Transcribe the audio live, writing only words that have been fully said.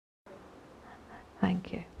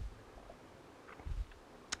Thank you.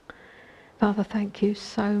 Father, thank you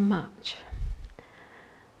so much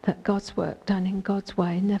that God's work done in God's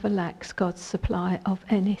way never lacks God's supply of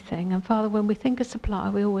anything. And Father, when we think of supply,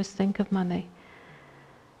 we always think of money.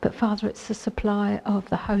 But Father, it's the supply of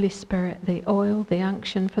the Holy Spirit, the oil, the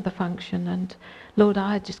unction for the function. And Lord,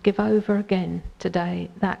 I just give over again today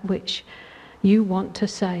that which you want to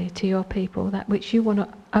say to your people, that which you want to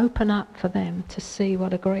open up for them to see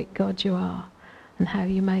what a great God you are and how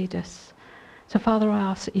you made us. So Father, I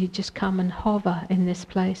ask that you just come and hover in this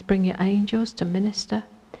place, bring your angels to minister.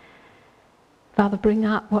 Father, bring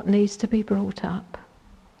up what needs to be brought up.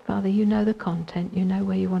 Father, you know the content, you know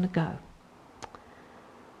where you want to go.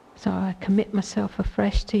 So I commit myself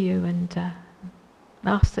afresh to you and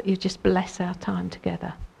ask that you just bless our time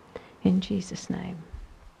together. In Jesus' name.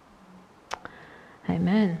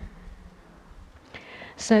 Amen.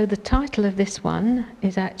 So the title of this one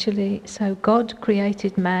is actually, so God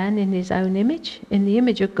created man in his own image. In the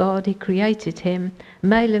image of God he created him.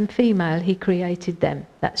 Male and female he created them.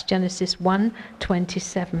 That's Genesis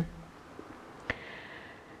 1:27.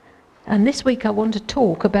 And this week I want to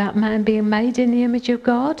talk about man being made in the image of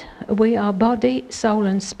God. We are body, soul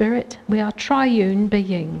and spirit. We are triune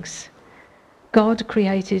beings. God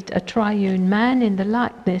created a triune man in the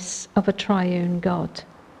likeness of a triune God.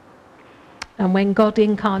 And when God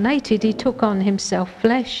incarnated, he took on himself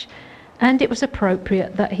flesh, and it was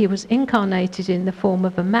appropriate that he was incarnated in the form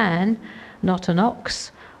of a man, not an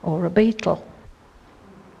ox or a beetle.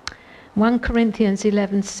 1 Corinthians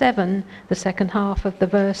 11:7, the second half of the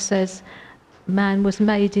verse says, man was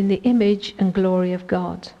made in the image and glory of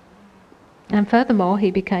God. And furthermore,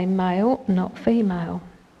 he became male, not female.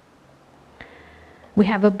 We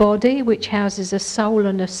have a body which houses a soul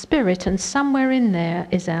and a spirit, and somewhere in there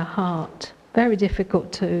is our heart. Very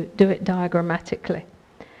difficult to do it diagrammatically.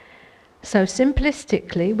 So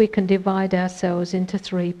simplistically, we can divide ourselves into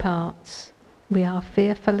three parts. We are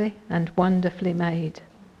fearfully and wonderfully made.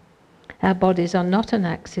 Our bodies are not an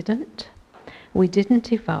accident. We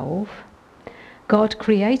didn't evolve. God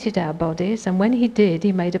created our bodies, and when he did,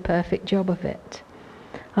 he made a perfect job of it.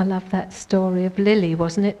 I love that story of Lily,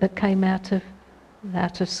 wasn't it, that came out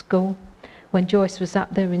of school when Joyce was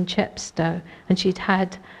up there in Chepstow, and she'd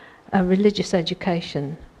had a religious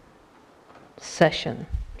education session.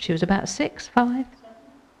 She was about 6, 5?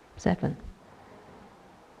 7.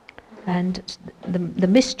 And the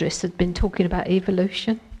mistress had been talking about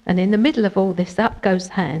evolution, and in the middle of all this, up goes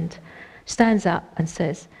the hand, stands up and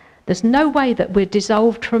says, "There's no way that we're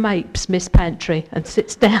dissolved from apes, Miss Pantry," and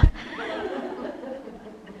sits down.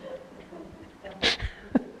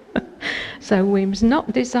 So we must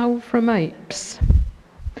not dissolve from apes.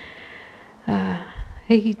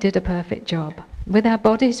 He did a perfect job. With our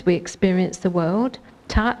bodies we experience the world: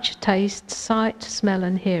 touch, taste, sight, smell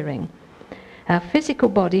and hearing. Our physical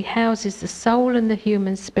body houses the soul and the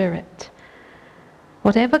human spirit.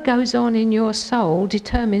 Whatever goes on in your soul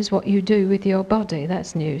determines what you do with your body.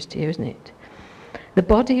 That's news to you, isn't it? The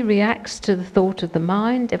body reacts to the thought of the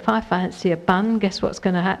mind. If I fancy a bun, guess what's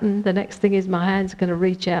going to happen? The next thing is my hand's going to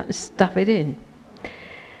reach out and stuff it in.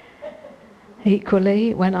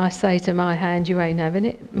 Equally, when I say to my hand, "You ain't having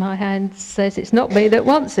it," my hand says, "It's not me that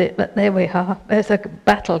wants it." But there we are. There's a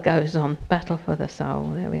battle goes on. Battle for the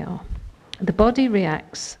soul. There we are. The body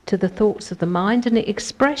reacts to the thoughts of the mind, and it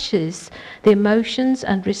expresses the emotions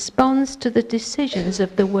and responds to the decisions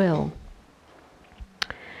of the will.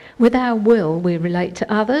 With our will, we relate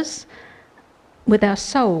to others. With our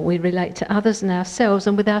soul, we relate to others and ourselves.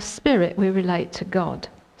 And with our spirit, we relate to God.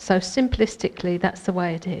 So simplistically, that's the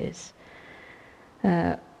way it is.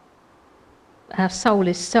 Our soul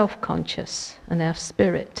is self-conscious, and our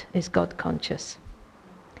spirit is God-conscious.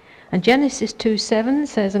 And Genesis 2:7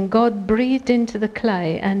 says, "And God breathed into the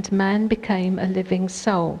clay, and man became a living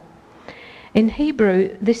soul." In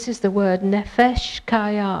Hebrew, this is the word nefesh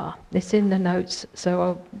kaya. It's in the notes, so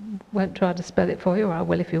I won't try to spell it for you, or I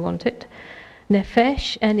will if you want it.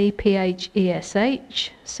 Nefesh,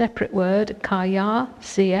 N-E-P-H-E-S-H, separate word, kaya,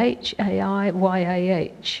 C-H-A-I-Y-A-H,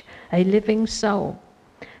 a living soul.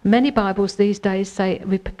 Many Bibles these days say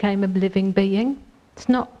we became a living being. It's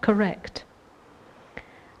not correct.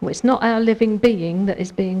 It's not our living being that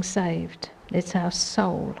is being saved. It's our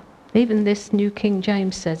soul. Even this New King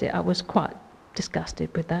James says it. I was quite disgusted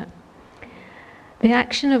with that. The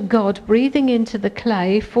action of God breathing into the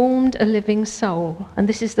clay formed a living soul, and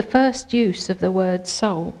this is the first use of the word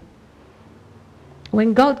soul.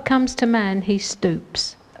 When God comes to man, he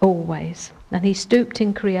stoops, always. And he stooped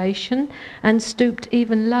in creation, and stooped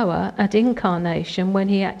even lower at incarnation when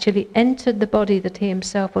he actually entered the body that he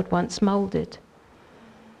himself had once moulded.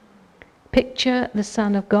 Picture the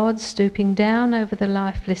Son of God stooping down over the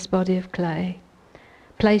lifeless body of clay,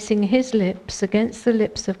 placing his lips against the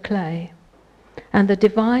lips of clay, and the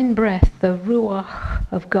divine breath, the ruach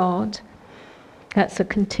of God, that's a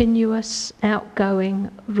continuous outgoing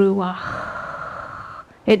ruach.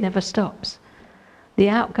 It never stops. The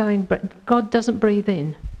outgoing breath, God doesn't breathe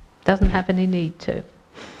in, doesn't have any need to.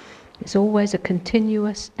 It's always a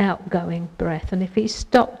continuous outgoing breath, and if he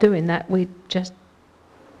stopped doing that, we'd just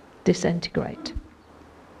disintegrate.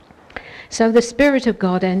 So the Spirit of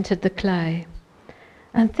God entered the clay.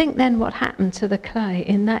 And think then what happened to the clay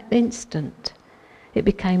in that instant. It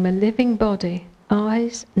became a living body,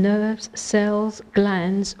 eyes, nerves, cells,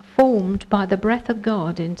 glands, formed by the breath of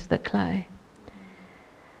God into the clay.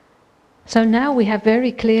 So now we have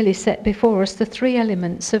very clearly set before us the three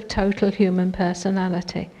elements of total human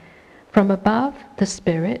personality. From above, the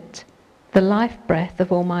Spirit, the life breath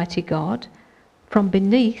of Almighty God. From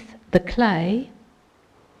beneath, the clay,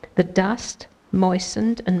 the dust,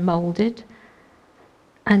 moistened and moulded,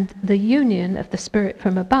 and the union of the Spirit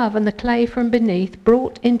from above and the clay from beneath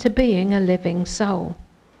brought into being a living soul.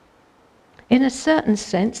 In a certain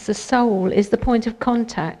sense, the soul is the point of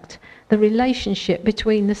contact, the relationship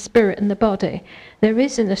between the spirit and the body. There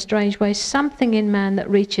is, in a strange way, something in man that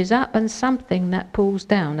reaches up and something that pulls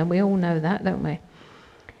down, and we all know that, don't we?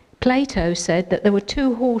 Plato said that there were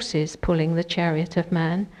two horses pulling the chariot of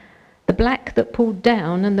man, the black that pulled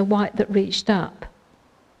down and the white that reached up.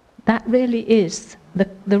 That really is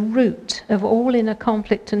the root of all inner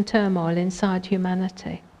conflict and turmoil inside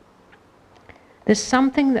humanity. There's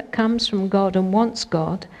something that comes from God and wants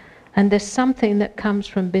God, and there's something that comes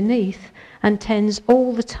from beneath and tends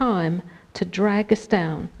all the time to drag us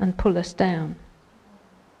down and pull us down.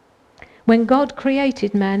 When God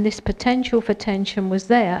created man, this potential for tension was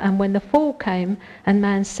there, and when the fall came and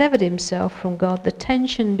man severed himself from God, the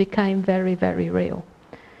tension became very, very real.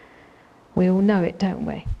 We all know it, don't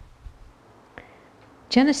we?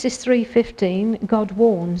 Genesis 3:15, God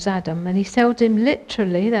warns Adam, and he tells him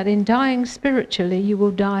literally that in dying spiritually you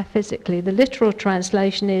will die physically. The literal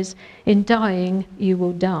translation is, in dying you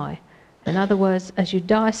will die. In other words, as you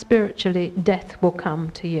die spiritually, death will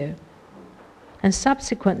come to you. And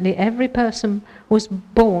subsequently, every person was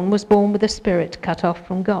born with a spirit cut off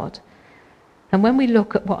from God. And when we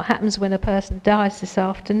look at what happens when a person dies this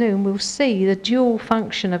afternoon, we'll see the dual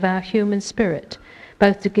function of our human spirit,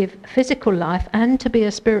 both to give physical life and to be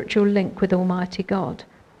a spiritual link with Almighty God.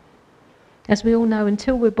 As we all know,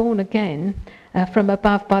 until we're born again from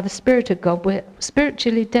above by the Spirit of God, we're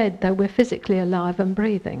spiritually dead, though we're physically alive and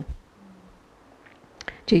breathing.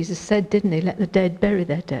 Jesus said, didn't he, let the dead bury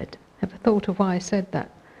their dead. Ever thought of why he said that?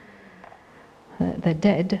 They're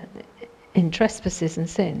dead in trespasses and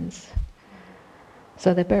sins,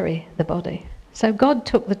 so they bury the body. So God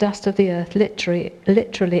took the dust of the earth, literally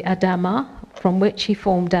Adama, from which he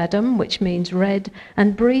formed Adam, which means red,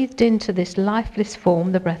 and breathed into this lifeless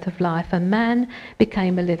form the breath of life, and man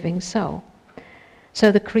became a living soul.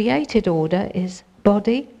 So the created order is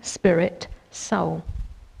body, spirit, soul.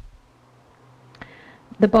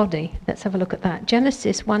 The body, let's have a look at that.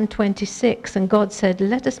 Genesis 1:26, and God said,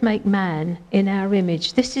 let us make man in our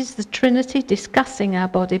image. This is the Trinity discussing our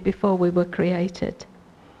body before we were created.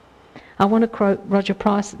 I want to quote Roger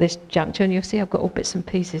Price at this juncture, and you'll see I've got all bits and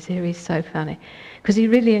pieces here. He's so funny, because he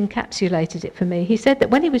really encapsulated it for me. He said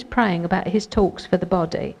that when he was praying about his talks for the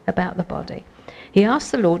body, about the body, he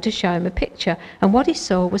asked the Lord to show him a picture, and what he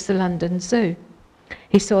saw was the London Zoo.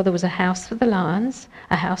 He saw there was a house for the lions,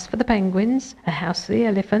 a house for the penguins, a house for the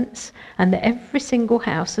elephants, and that every single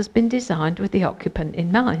house has been designed with the occupant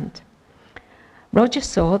in mind. Roger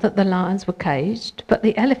saw that the lions were caged, but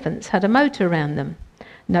the elephants had a motor around them.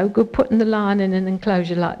 No good putting the lion in an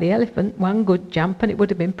enclosure like the elephant. One good jump and it would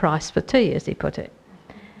have been priced for tea, as he put it.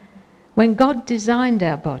 When God designed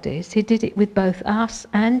our bodies, he did it with both us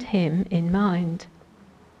and him in mind.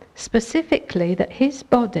 Specifically that his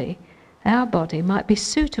body, our body, might be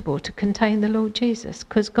suitable to contain the Lord Jesus,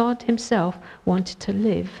 because God himself wanted to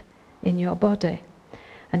live in your body.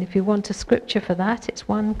 And if you want a scripture for that, it's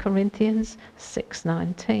 1 Corinthians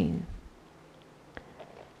 6:19.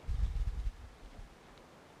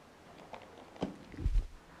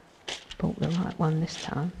 Bought the right one this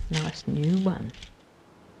time. Nice new one.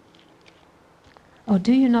 Or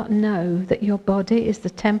do you not know that your body is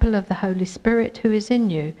the temple of the Holy Spirit who is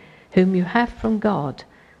in you, whom you have from God,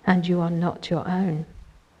 and you are not your own?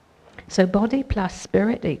 So body plus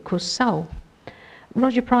spirit equals soul.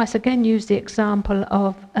 Roger Price again used the example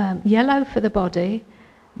of yellow for the body,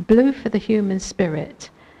 blue for the human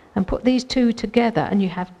spirit, and put these two together and you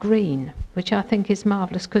have green, which I think is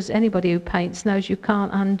marvellous, because anybody who paints knows you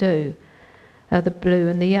can't undo the blue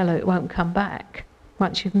and the yellow, it won't come back.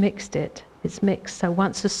 Once you've mixed it, it's mixed. So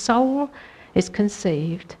once the soul is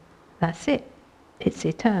conceived, that's it. It's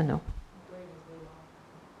eternal.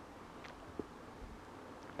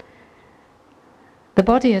 The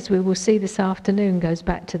body, as we will see this afternoon, goes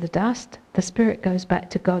back to the dust. The spirit goes back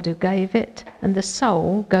to God who gave it. And the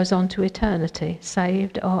soul goes on to eternity,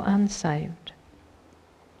 saved or unsaved.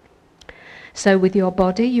 So with your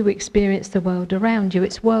body, you experience the world around you.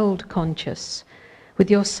 It's world conscious. With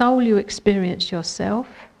your soul, you experience yourself.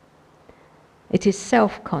 It is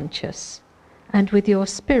self-conscious. And with your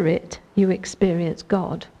spirit, you experience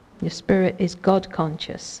God. Your spirit is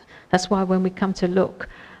God-conscious. That's why when we come to look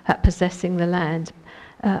at possessing the land,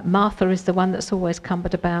 Martha is the one that's always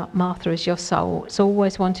cumbered about. Martha is your soul. It's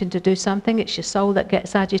always wanting to do something. It's your soul that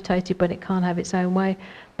gets agitated when it can't have its own way.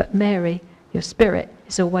 But Mary, your spirit,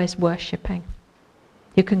 is always worshipping.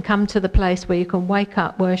 You can come to the place where you can wake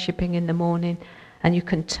up worshipping in the morning, and you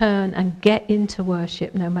can turn and get into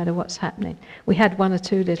worship no matter what's happening. We had one or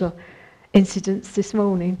two little incidents this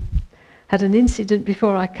morning. Had an incident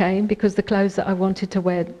before I came because the clothes that I wanted to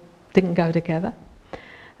wear didn't go together.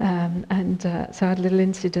 So I had a little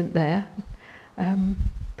incident there.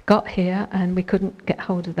 Got here and we couldn't get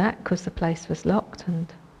hold of that because the place was locked,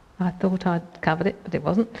 and I thought I'd covered it, but it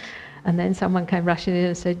wasn't. And then someone came rushing in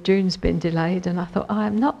and said, June's been delayed, and I thought,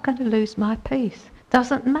 I'm not going to lose my peace.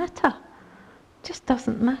 Doesn't matter. Just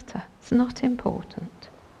doesn't matter. It's not important.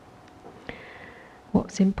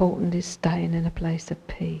 What's important is staying in a place of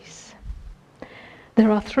peace. There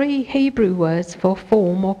are 3 Hebrew words for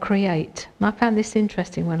form or create. And I found this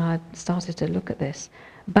interesting when I started to look at this.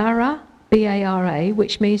 Bara, B-A-R-A,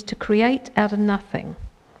 which means to create out of nothing.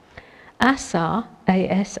 Asa,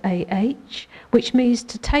 A-S-A-H, which means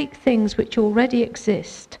to take things which already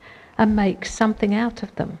exist and make something out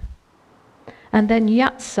of them. And then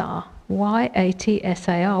Yatsar,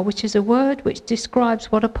 Y-A-T-S-A-R, which is a word which describes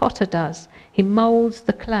what a potter does. He moulds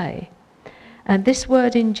the clay. And this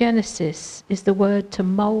word in Genesis is the word to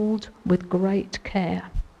mould with great care.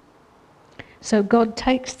 So God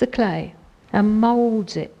takes the clay and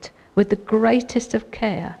moulds it with the greatest of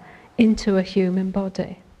care into a human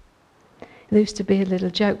body. There used to be a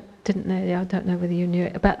little joke, didn't there? I don't know whether you knew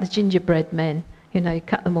it, about the gingerbread men. You know, you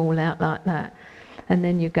cut them all out like that. And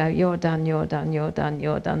then you go, you're done, you're done, you're done,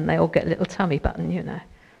 you're done. They all get a little tummy button, you know,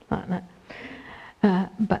 like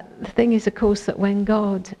that. But the thing is, of course, that when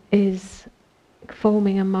God is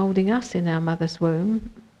forming and moulding us in our mother's womb,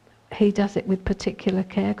 he does it with particular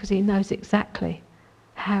care because he knows exactly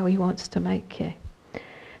how he wants to make you.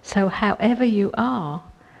 So however you are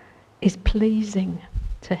is pleasing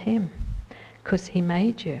to him because he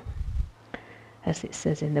made you. As it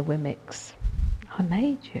says in the Wimicks, I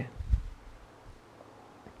made you.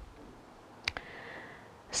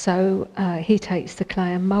 So he takes the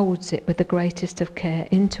clay and moulds it with the greatest of care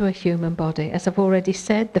into a human body. As I've already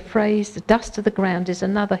said, the phrase, the dust of the ground, is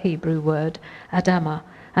another Hebrew word, Adama,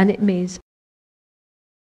 and it means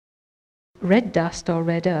red dust or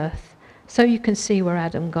red earth. So you can see where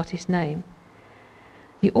Adam got his name.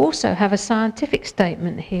 You also have a scientific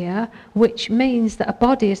statement here, which means that a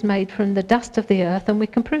body is made from the dust of the earth, and we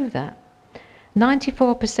can prove that.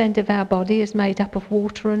 94% of our body is made up of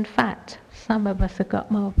water and fat. Some of us have got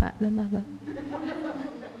more fat than others.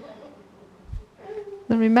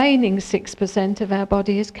 The remaining 6% of our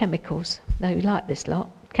body is chemicals. Now, you like this lot.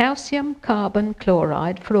 Calcium, carbon,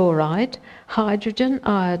 chloride, fluoride, hydrogen,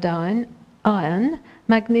 iodine, iron,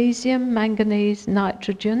 magnesium, manganese,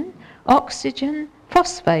 nitrogen, oxygen,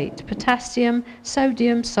 phosphate, potassium,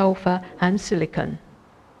 sodium, sulfur, and silicon.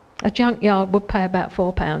 A junkyard would pay about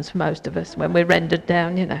 £4 for most of us when we're rendered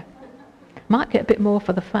down, you know. Might get a bit more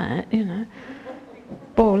for the fat, you know.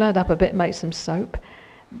 Boil that up a bit, make some soap.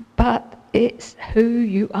 But it's who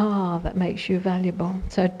you are that makes you valuable.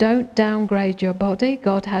 So don't downgrade your body.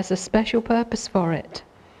 God has a special purpose for it.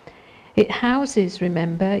 It houses,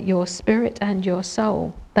 remember, your spirit and your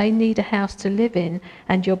soul. They need a house to live in,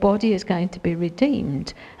 and your body is going to be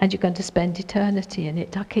redeemed, and you're going to spend eternity in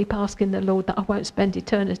it. I keep asking the Lord that I won't spend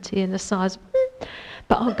eternity in the size,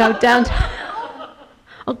 but I'll go down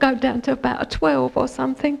to about a 12 or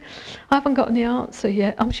something. I haven't got any answer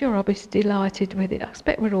yet. I'm sure I'll be delighted with it. I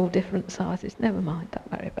expect we're all different sizes. Never mind,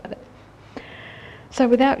 don't worry about it. So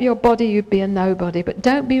without your body, you'd be a nobody. But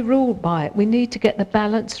don't be ruled by it. We need to get the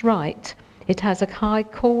balance right. It has a high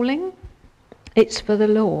calling. It's for the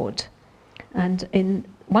Lord. And in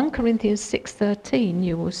 1 Corinthians 6:13,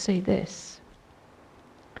 you will see this.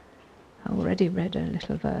 I already read a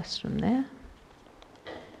little verse from there.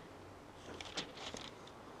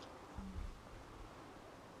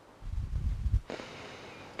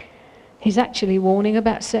 He's actually warning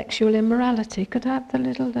about sexual immorality. Could I have the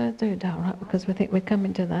little doodah, right? Because we think we're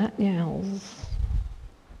coming to that. Yeah.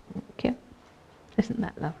 Thank you. Isn't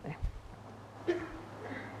that lovely?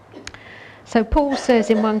 So Paul says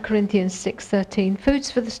in 1 Corinthians 6:13,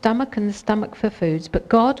 food's for the stomach and the stomach for foods, but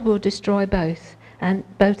God will destroy both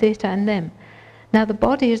it and them. Now the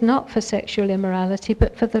body is not for sexual immorality,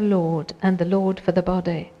 but for the Lord, and the Lord for the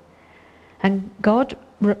body. And God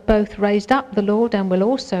both raised up the Lord and will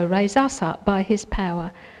also raise us up by his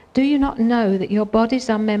power. Do you not know that your bodies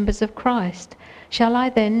are members of Christ? Shall I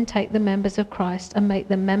then take the members of Christ and make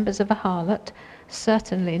them members of a harlot?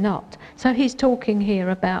 Certainly not. So he's talking here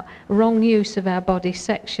about wrong use of our body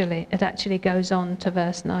sexually. It actually goes on to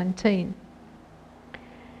verse 19.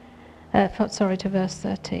 To verse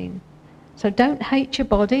 13. So don't hate your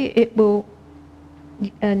body. It will,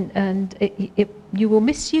 you will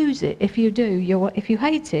misuse it if you do. If you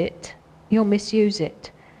hate it, you'll misuse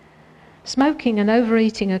it. Smoking and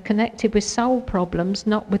overeating are connected with soul problems,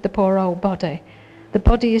 not with the poor old body. The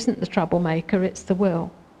body isn't the troublemaker, it's the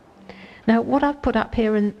will. Now, what I've put up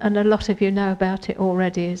here, and a lot of you know about it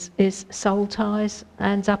already, is soul ties.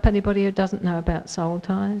 Hands up, anybody who doesn't know about soul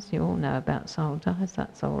ties? You all know about soul ties,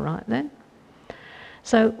 that's all right then.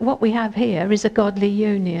 So what we have here is a godly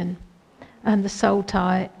union and the soul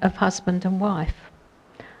tie of husband and wife.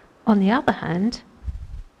 On the other hand,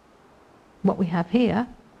 what we have here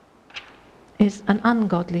is an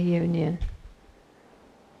ungodly union.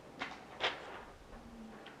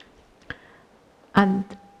 And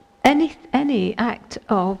any act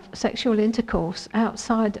of sexual intercourse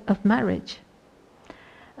outside of marriage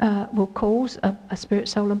will cause a spirit,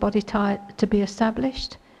 soul and body tie to be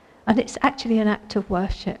established. And it's actually an act of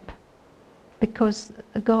worship, because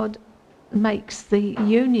God makes the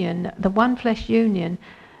union, the one flesh union,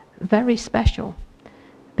 very special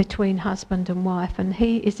between husband and wife, and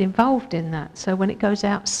he is involved in that. So when it goes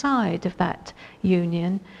outside of that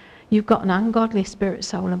union, you've got an ungodly spirit,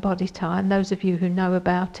 soul and body tie, and those of you who know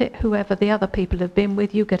about it, whoever the other people have been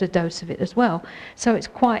with, you get a dose of it as well. So it's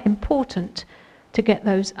quite important to get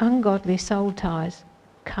those ungodly soul ties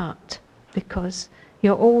cut, because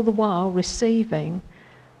you're all the while receiving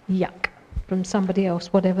yuck from somebody else,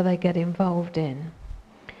 whatever they get involved in.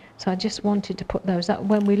 So I just wanted to put those up.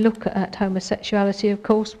 When we look at homosexuality, of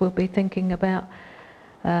course, we'll be thinking about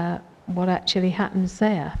what actually happens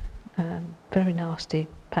there. Very nasty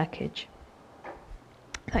package.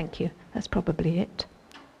 Thank you. That's probably it.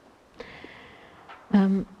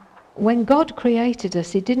 When God created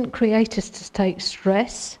us, he didn't create us to take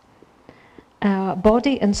stress. Our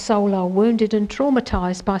body and soul are wounded and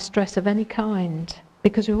traumatized by stress of any kind,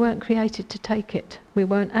 because we weren't created to take it. We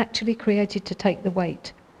weren't actually created to take the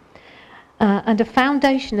weight. And a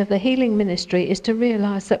foundation of the healing ministry is to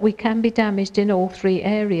realize that we can be damaged in all three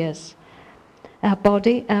areas: our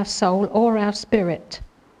body, our soul, or our spirit.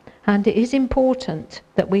 And it is important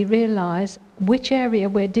that we realize which area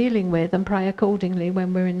we're dealing with and pray accordingly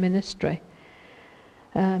when we're in ministry.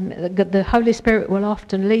 The Holy Spirit will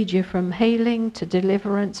often lead you from healing to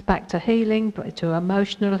deliverance, back to healing, to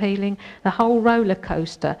emotional healing, the whole roller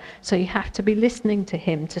coaster. So you have to be listening to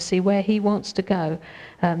him to see where he wants to go,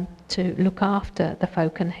 to look after the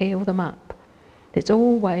folk and heal them up. It's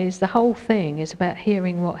always, the whole thing is about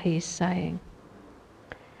hearing what he's saying.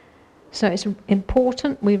 So it's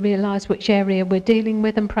important we realise which area we're dealing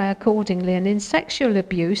with and pray accordingly. And in sexual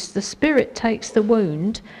abuse, the spirit takes the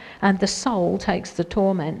wound and the soul takes the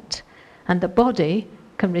torment, and the body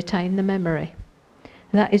can retain the memory.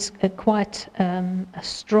 That is quite a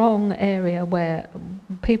strong area where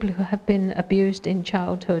people who have been abused in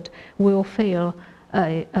childhood will feel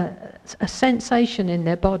a sensation in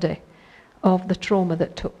their body of the trauma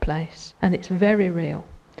that took place, and it's very real.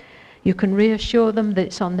 You can reassure them that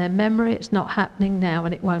it's on their memory, it's not happening now,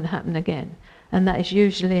 and it won't happen again. And that is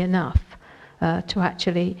usually enough to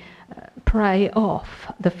actually pray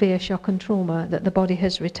off the fear, shock and trauma that the body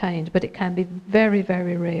has retained, but it can be very,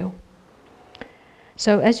 very real.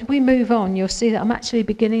 So as we move on, you'll see that I'm actually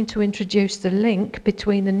beginning to introduce the link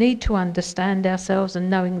between the need to understand ourselves and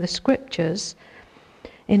knowing the scriptures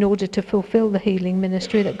in order to fulfill the healing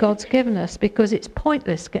ministry that God's given us, because it's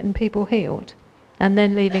pointless getting people healed and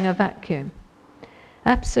then leaving a vacuum.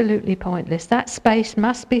 Absolutely pointless. That space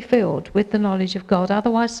must be filled with the knowledge of God,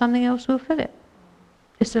 otherwise something else will fill it.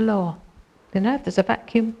 It's a law. You know, if there's a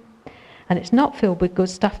vacuum and it's not filled with good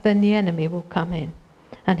stuff, then the enemy will come in.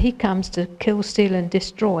 And he comes to kill, steal and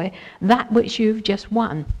destroy that which you've just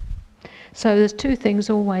won. So there's two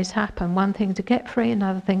things always happen. One thing to get free,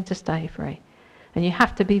 another thing to stay free. And you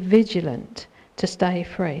have to be vigilant to stay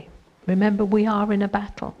free. Remember, we are in a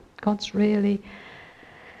battle. God's really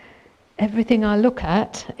everything I look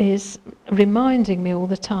at is reminding me all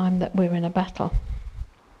the time that we're in a battle.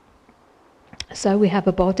 So we have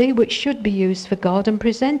a body which should be used for God and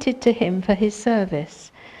presented to him for his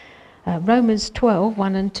service. Romans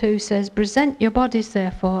 12:1 and 2 says, "Present your bodies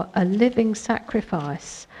therefore a living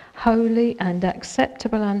sacrifice, holy and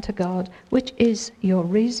acceptable unto God, which is your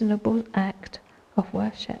reasonable act of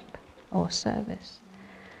worship or service."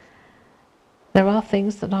 There are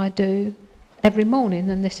things that I do every morning,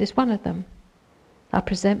 and this is one of them. I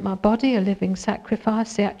present my body a living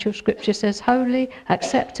sacrifice. The actual scripture says, holy,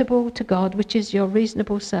 acceptable to God, which is your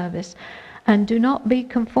reasonable service. And do not be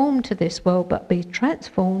conformed to this world, but be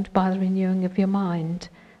transformed by the renewing of your mind.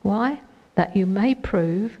 Why? That you may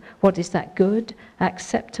prove what is that good,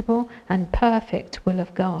 acceptable, and perfect will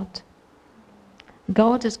of God.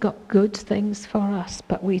 God has got good things for us,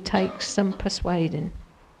 but we take some persuading.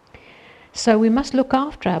 So we must look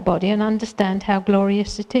after our body and understand how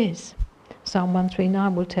glorious it is. Psalm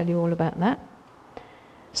 139 will tell you all about that.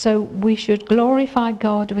 So we should glorify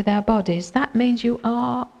God with our bodies. That means you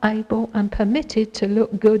are able and permitted to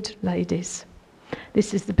look good, ladies.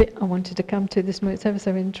 This is the bit I wanted to come to this morning. It's ever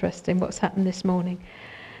so interesting what's happened this morning.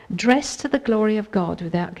 Dress to the glory of God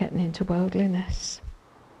without getting into worldliness.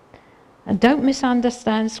 And don't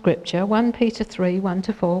misunderstand scripture, 1 Peter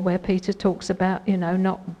 3:1-4, where Peter talks about,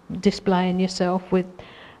 not displaying yourself with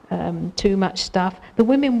too much stuff. The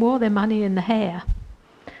women wore their money in the hair.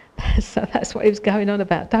 So that's what he was going on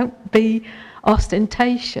about. Don't be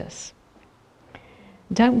ostentatious.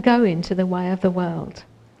 Don't go into the way of the world.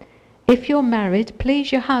 If you're married,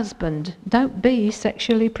 please your husband. Don't be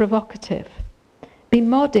sexually provocative. Be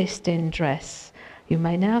modest in dress. You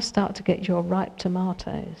may now start to get your ripe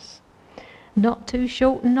tomatoes. Not too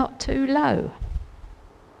short and not too low.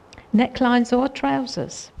 Necklines or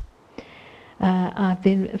trousers. I've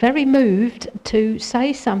been very moved to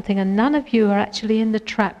say something, and none of you are actually in the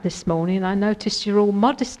trap this morning. I noticed you're all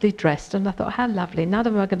modestly dressed, and I thought, how lovely. None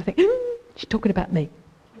of them are going to think, she's talking about me.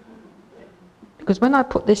 Because when I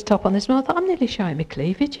put this top on this morning, I thought, I'm nearly showing my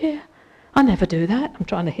cleavage here. I never do that. I'm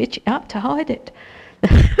trying to hitch it up to hide it.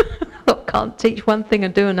 I can't teach one thing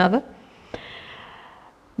and do another.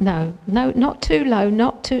 No, not too low,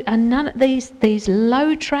 and none of these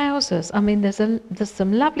low trousers. I mean, there's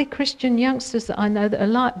some lovely Christian youngsters that I know that are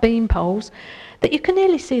like bean poles, that you can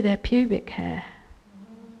nearly see their pubic hair.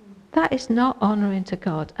 That is not honouring to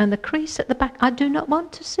God. And the crease at the back, I do not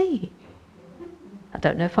want to see. I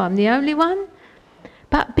don't know if I'm the only one,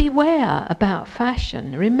 but beware about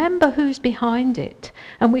fashion. Remember who's behind it,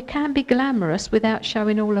 and we can be glamorous without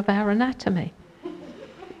showing all of our anatomy.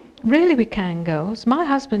 Really we can, girls. My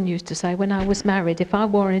husband used to say when I was married, if I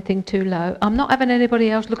wore anything too low, I'm not having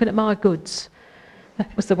anybody else looking at my goods.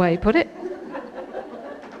 That was the way he put it.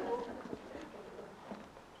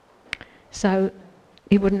 So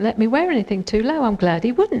he wouldn't let me wear anything too low. I'm glad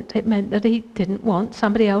he wouldn't. It meant that he didn't want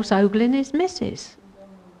somebody else ogling his missus.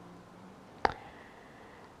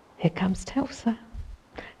 Here comes Telsa.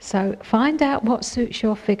 So find out what suits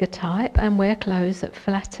your figure type and wear clothes that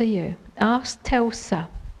flatter you. Ask Telsa.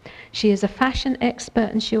 She is a fashion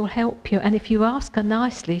expert and she'll help you. And if you ask her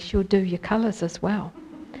nicely, she'll do your colours as well.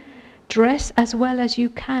 Dress as well as you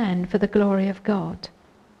can for the glory of God.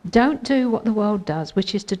 Don't do what the world does,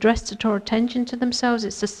 which is to dress to draw attention to themselves.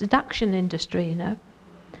 It's the seduction industry, you know.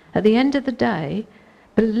 At the end of the day,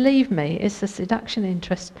 believe me, it's the seduction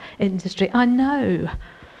industry. I know.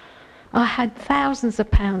 I had thousands of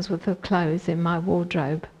pounds worth of clothes in my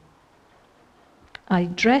wardrobe. I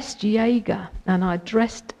dressed Jaeger and I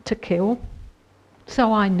dressed to kill,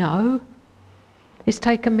 so I know. It's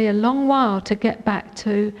taken me a long while to get back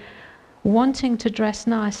to wanting to dress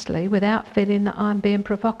nicely without feeling that I'm being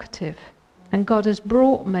provocative. And God has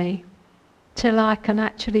brought me till I can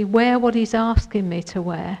actually wear what he's asking me to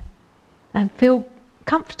wear and feel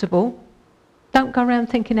comfortable. Don't go around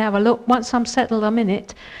thinking how I look. Once I'm settled, I'm in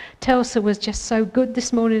it. Telsa was just so good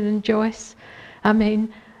this morning, and Joyce. I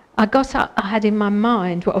mean, I got up, I had in my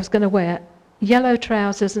mind what I was going to wear. Yellow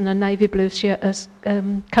trousers and a navy blue shirt as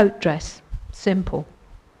coat dress. Simple.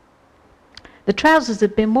 The trousers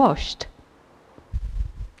had been washed.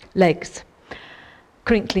 Legs.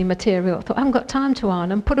 Crinkly material. I thought, I haven't got time to iron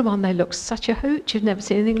them. Put them on, they look such a hoot. You've never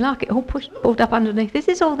seen anything like it. All pulled up underneath. This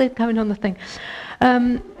is all that's going on the thing.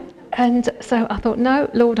 And so I thought, no,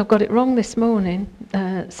 Lord, I've got it wrong this morning.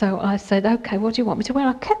 So I said, okay, what do you want me to wear?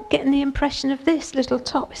 I kept getting the impression of this little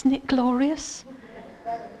top. Isn't it glorious?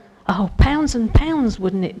 Oh, pounds and pounds,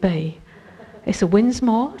 wouldn't it be? It's a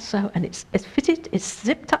Winsmore, and it's fitted, it's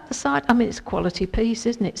zipped up the side. I mean, it's a quality piece,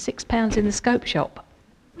 isn't it? £6 in the scope shop.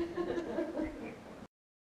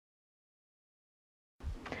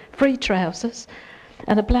 free trousers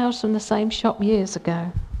and a blouse from the same shop years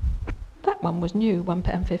ago. That one was new,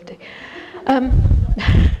 £1.50.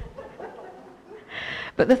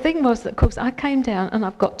 But the thing was that, of course, I came down and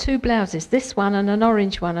I've got two blouses, this one and an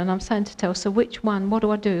orange one, and I'm saying to Tel, so which one, what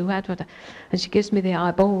do I do, how do I do? And she gives me the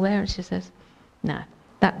eyeball there and she says, no,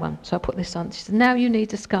 that one. So I put this on. She said, now you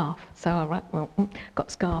need a scarf. So I went, well,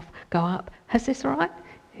 got scarf, go up. Is this all right?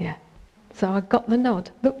 Yeah. So I got the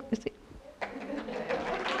nod. Look, is it?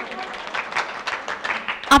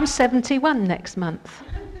 I'm 71 next month.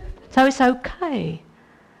 So it's okay.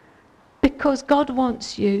 Because God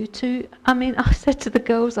wants you to, I said to the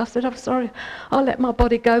girls, I said, I'm sorry, I'll let my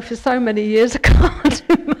body go for so many years, I can't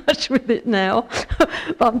do much with it now.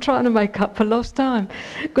 But I'm trying to make up for lost time.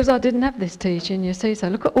 Because I didn't have this teaching, you see. So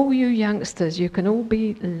look at all you youngsters, you can all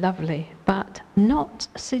be lovely, but not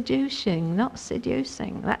seducing, not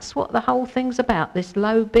seducing. That's what the whole thing's about, this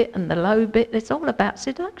low bit and the low bit. It's all about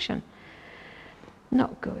seduction.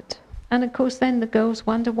 Not good. And of course then the girls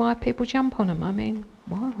wonder why people jump on them.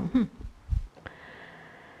 Wow.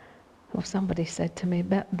 Well, somebody said to me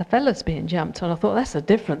about the fellas being jumped on. I thought, that's a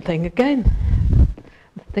different thing again.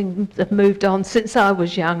 Things have moved on since I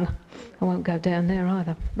was young. I won't go down there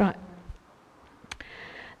either. Right.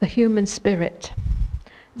 The human spirit.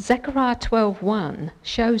 Zechariah 12:1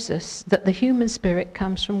 shows us that the human spirit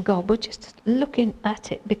comes from God. We're just looking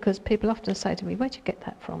at it because people often say to me, where'd you get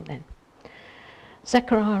that from then?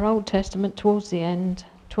 Zechariah, Old Testament, towards the end,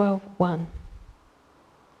 12:1.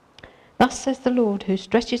 Thus says the Lord, who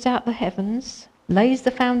stretches out the heavens, lays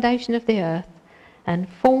the foundation of the earth, and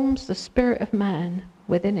forms the spirit of man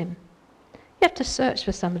within him. You have to search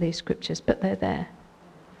for some of these scriptures, but they're there.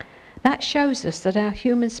 That shows us that our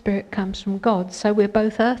human spirit comes from God, so we're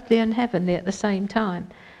both earthly and heavenly at the same time.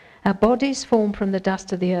 Our bodies formed from the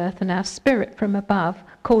dust of the earth, and our spirit from above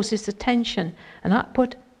causes a tension, an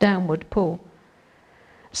upward, downward pull.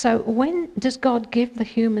 So when does God give the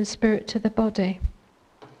human spirit to the body?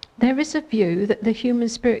 There is a view that the human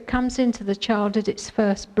spirit comes into the child at its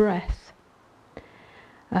first breath.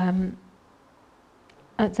 That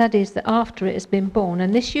is, that after it has been born.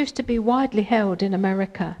 And this used to be widely held in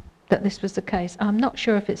America, that this was the case. I'm not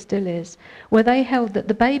sure if it still is. Where they held that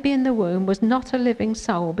the baby in the womb was not a living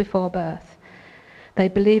soul before birth. They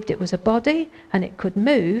believed it was a body and it could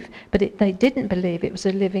move, but they didn't believe it was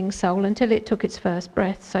a living soul until it took its first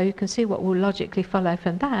breath. So you can see what will logically follow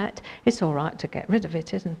from that. It's all right to get rid of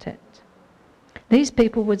it, isn't it? These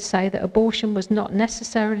people would say that abortion was not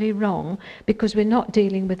necessarily wrong because we're not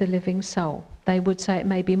dealing with a living soul. They would say it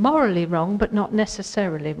may be morally wrong, but not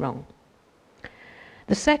necessarily wrong.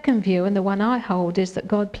 The second view, and the one I hold, is that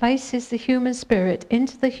God places the human spirit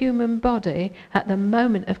into the human body at the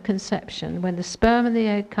moment of conception, when the sperm and the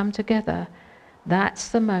egg come together. That's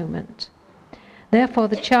the moment. Therefore,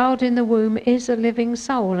 the child in the womb is a living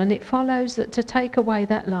soul, and it follows that to take away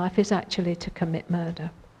that life is actually to commit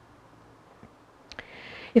murder.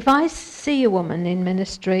 If I see a woman in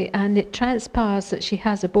ministry and it transpires that she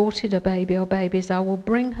has aborted a baby or babies, I will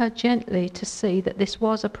bring her gently to see that this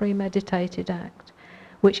was a premeditated act,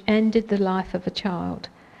 which ended the life of a child.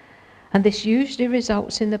 And this usually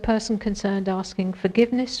results in the person concerned asking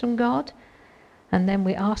forgiveness from God, and then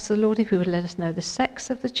we ask the Lord if he would let us know the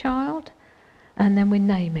sex of the child, and then we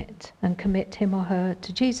name it and commit him or her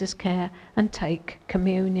to Jesus' care and take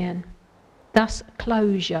communion. Thus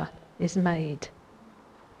closure is made.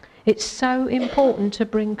 It's so important to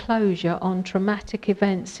bring closure on traumatic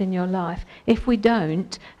events in your life. If we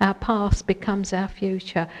don't, our past becomes our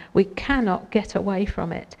future. We cannot get away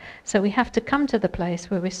from it. So we have to come to the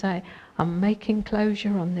place where we say, I'm making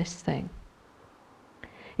closure on this thing.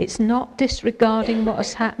 It's not disregarding what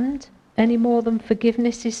has happened any more than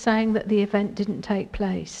forgiveness is saying that the event didn't take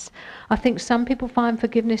place. I think some people find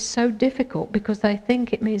forgiveness so difficult because they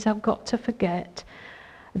think it means I've got to forget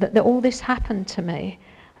that all this happened to me.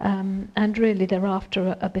 And really they're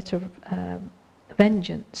after a bit of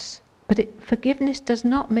vengeance. But forgiveness does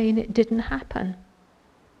not mean it didn't happen.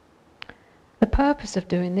 The purpose of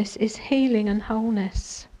doing this is healing and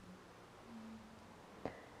wholeness.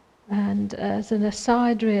 And as an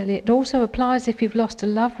aside really, it also applies if you've lost a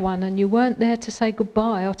loved one and you weren't there to say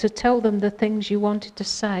goodbye or to tell them the things you wanted to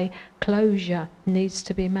say. Closure needs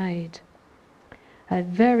to be made.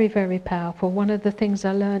 Very, very powerful. One of the things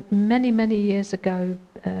I learned many, many years ago,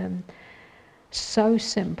 so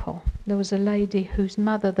simple. There was a lady whose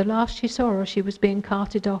mother, the last she saw her, she was being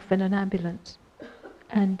carted off in an ambulance.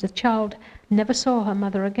 And the child never saw her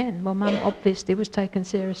mother again. Well, Mum obviously was taken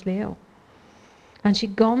seriously ill. And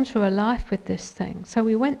she'd gone through a life with this thing. So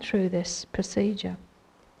we went through this procedure.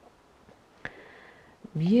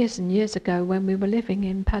 years and years ago when we were living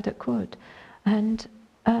in Paddock Wood. And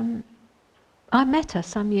I met her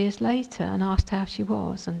some years later and asked how she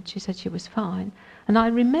was, and she said she was fine. And I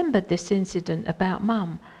remembered this incident about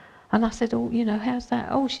Mum. And I said, oh, you know, how's that?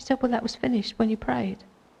 Oh, she said, well, that was finished when you prayed.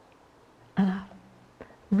 And I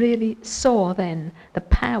really saw then the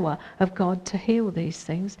power of God to heal these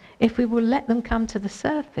things. If we will let them come to the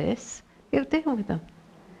surface, He'll deal with them.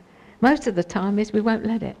 Most of the time is we won't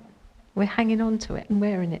let it. We're hanging on to it and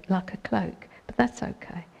wearing it like a cloak. But that's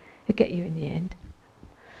okay. It'll get you in the end.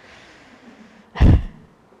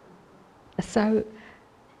 So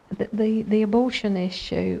the abortion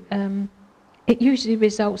issue, it usually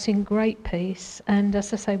results in great peace. And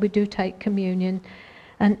as I say, we do take communion.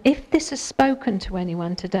 And if this has spoken to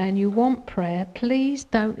anyone today and you want prayer, please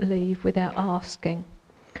don't leave without asking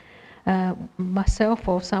myself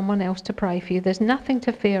or someone else to pray for you. There's nothing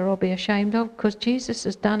to fear or be ashamed of, because Jesus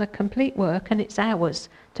has done a complete work and it's ours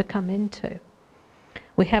to come into.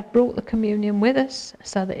 We have brought the communion with us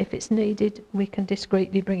so that if it's needed, we can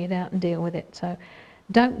discreetly bring it out and deal with it. So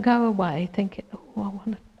don't go away thinking, oh, I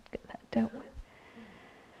want to get that dealt with.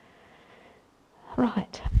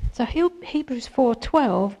 Right, so Hebrews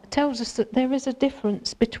 4:12 tells us that there is a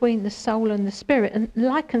difference between the soul and the spirit, and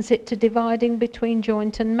likens it to dividing between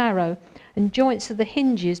joint and marrow. And joints are the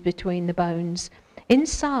hinges between the bones.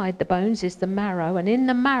 Inside the bones is the marrow, and in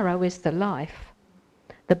the marrow is the life.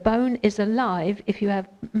 The bone is alive if you have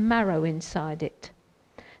marrow inside it.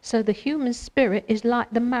 So the human spirit is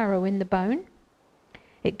like the marrow in the bone.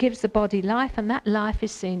 It gives the body life, and that life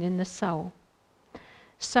is seen in the soul.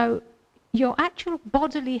 So your actual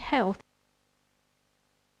bodily health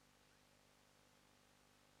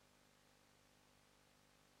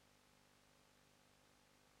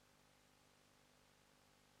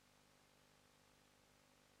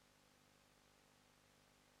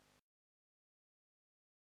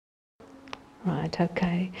Right,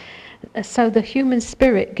 okay. So the human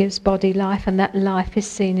spirit gives body life, and that life is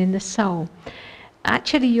seen in the soul.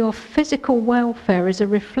 Actually, your physical welfare is a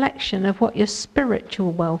reflection of what your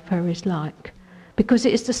spiritual welfare is like, because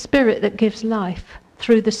it is the spirit that gives life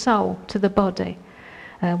through the soul to the body.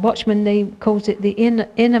 Watchman Nee calls it the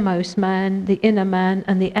innermost man, the inner man,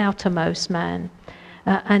 and the outermost man.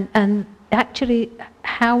 And actually,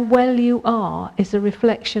 how well you are is a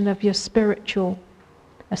reflection of your spiritual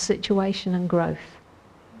situation and growth,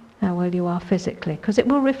 how well you are physically, because it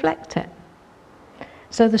will reflect it.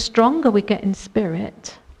 So the stronger we get in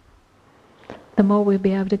spirit, the more we'll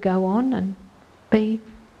be able to go on and be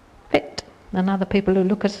fit. And other people who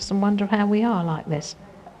look at us and wonder how we are like this.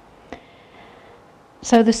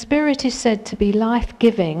 So the spirit is said to be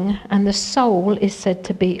life-giving, and the soul is said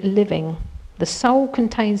to be living. The soul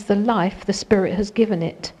contains the life the spirit has given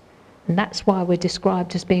it. And that's why we're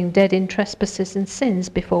described as being dead in trespasses and sins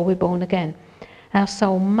before we're born again. Our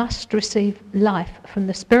soul must receive life from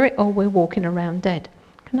the spirit, or we're walking around dead.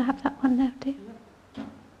 Can I have that one now, dear?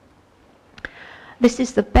 This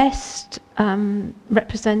is the best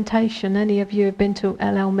representation, any of you who have been to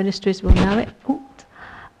LL Ministries will know it,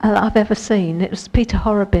 I've ever seen. It was Peter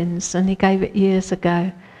Horrobin's, and he gave it years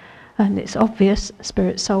ago. And it's obvious: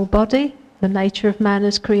 spirit, soul, body, the nature of man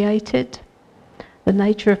as created, the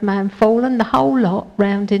nature of man fallen, the whole lot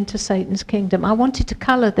round into Satan's kingdom. I wanted to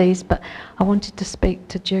colour these, but I wanted to speak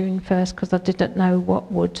to June first, because I didn't know what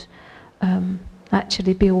would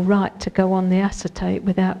actually be all right to go on the acetate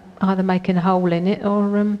without either making a hole in it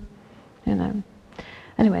or, you know.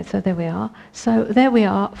 Anyway, so there we are. So there we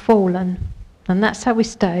are, fallen. And that's how we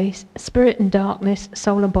stay, spirit and darkness,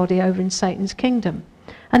 soul and body, over in Satan's kingdom.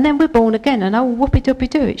 And then we're born again, and oh,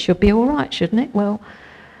 whoopie-doopie-doo, it should be all right, shouldn't it? Well,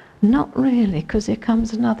 not really, because here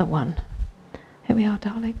comes another one. Here we are,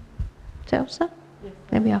 darling. Elsa? Yes.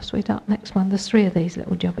 There we are, sweetheart. Next one. There's 3 of these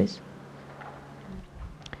little jobbies.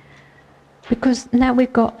 Because now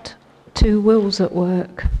we've got 2 wills at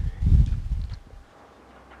work.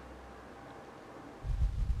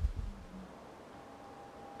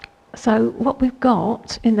 So what we've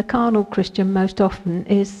got in the carnal Christian most often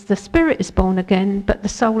is the spirit is born again, but the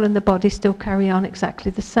soul and the body still carry on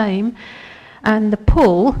exactly the same. And the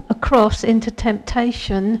pull across into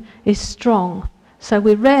temptation is strong. So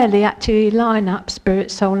we rarely actually line up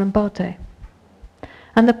spirit, soul and body.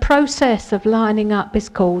 And the process of lining up is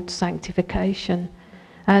called sanctification,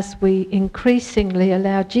 as we increasingly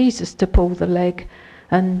allow Jesus to pull the leg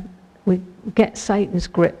and we get Satan's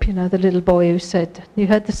grip. You know, the little boy who said, you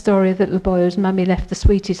heard the story of the little boy whose mummy left the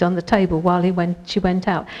sweeties on the table while she went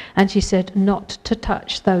out, and she said not to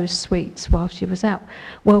touch those sweets while she was out.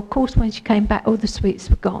 Well, of course, when she came back, all the sweets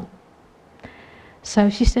were gone. So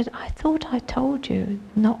she said, I thought I told you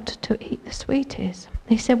not to eat the sweeties.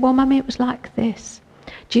 He said, well, Mummy, it was like this.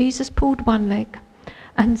 Jesus pulled one leg,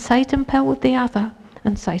 and Satan pulled the other,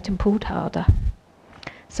 and Satan pulled harder.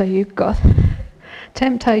 So you've got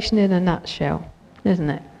temptation in a nutshell, isn't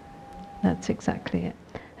it? That's exactly it.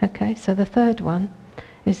 Okay, so the third one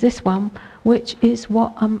is this one, which is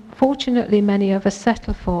what unfortunately many of us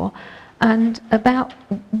settle for, and about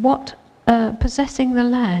what possessing the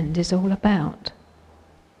land is all about.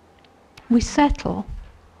 We settle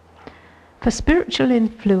for spiritual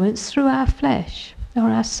influence through our flesh or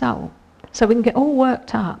our soul. So we can get all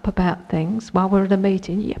worked up about things while we're at a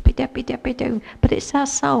meeting, yippee deppy deppy do, but it's our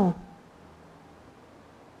soul.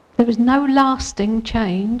 There is no lasting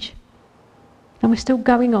change, and we're still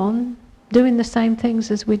going on, doing the same things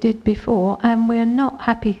as we did before, and we're not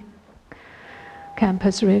happy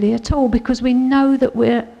campers really at all, because we know that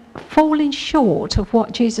we're falling short of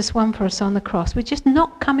what Jesus won for us on the cross. We're just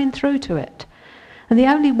not coming through to it. And the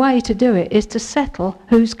only way to do it is to settle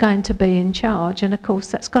who's going to be in charge, and of course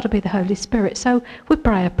that's got to be the Holy Spirit. So we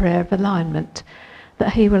pray a prayer of alignment,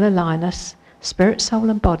 that he will align us, spirit, soul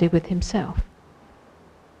and body, with himself.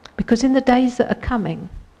 Because in the days that are coming,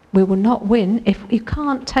 we will not win if you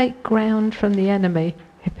can't take ground from the enemy,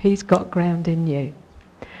 if he's got ground in you.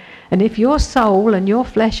 And if your soul and your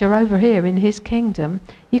flesh are over here in his kingdom,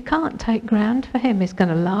 you can't take ground for him. He's going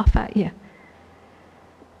to laugh at you.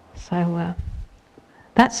 So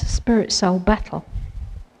that's a spirit-soul battle.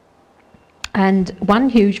 And one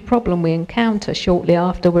huge problem we encounter shortly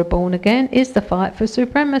after we're born again is the fight for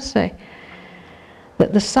supremacy,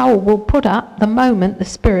 that the soul will put up the moment the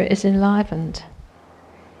spirit is enlivened.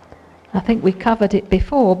 I think we covered it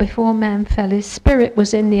before man fell, his spirit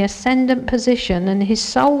was in the ascendant position, and his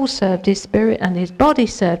soul served his spirit and his body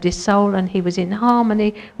served his soul, and he was in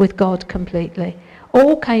harmony with God completely.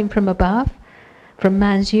 All came from above, from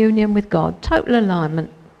man's union with God, total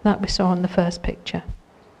alignment, like we saw on the first picture.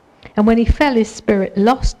 And when he fell, his spirit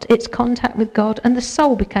lost its contact with God, and the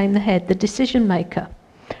soul became the head, the decision maker,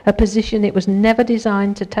 a position it was never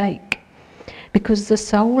designed to take. Because the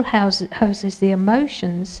soul houses the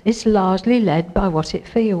emotions, it's largely led by what it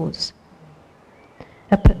feels.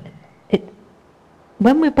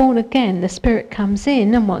 When we're born again, the spirit comes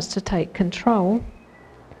in and wants to take control,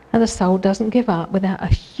 and the soul doesn't give up without a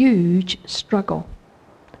huge struggle.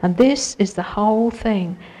 And this is the whole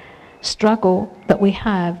thing, struggle that we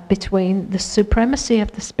have between the supremacy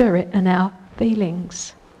of the spirit and our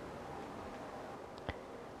feelings.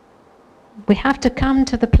 We have to come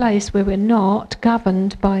to the place where we're not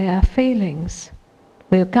governed by our feelings.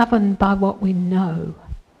 We're governed by what we know.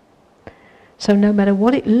 So no matter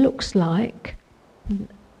what it looks like,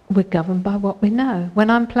 we're governed by what we know. When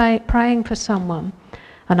I'm praying for someone,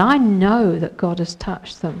 and I know that God has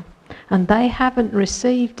touched them, and they haven't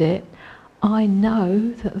received it, I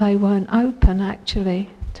know that they weren't open actually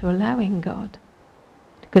to allowing God.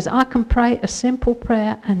 Because I can pray a simple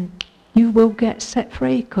prayer and you will get set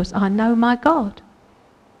free, because I know my God.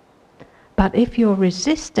 But if you're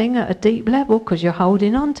resisting at a deep level because you're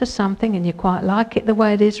holding on to something and you quite like it the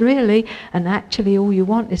way it is really, and actually all you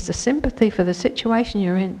want is the sympathy for the situation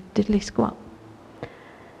you're in, diddly squat.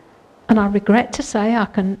 And I regret to say, I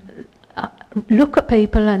can look at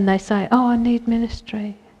people and they say, oh, I need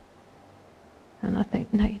ministry. And I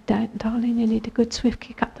think, no, you don't, darling, you need a good swift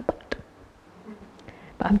kick up the butt.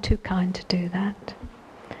 But I'm too kind to do that.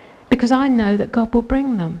 Because I know that God will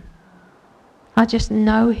bring them. I just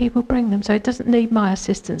know he will bring them. So he doesn't need my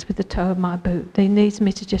assistance with the toe of my boot. He needs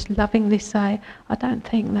me to just lovingly say, I don't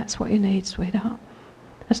think that's what you need, sweetheart.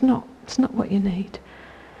 It's not what you need.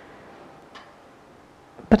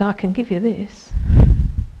 But I can give you this,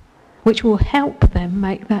 which will help them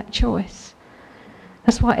make that choice.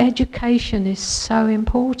 That's why education is so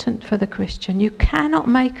important for the Christian. You cannot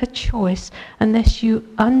make a choice unless you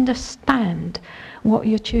understand what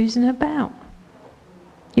you're choosing about.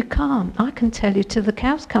 You can't. I can tell you till the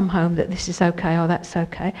cows come home that this is okay or that's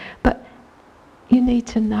okay, but you need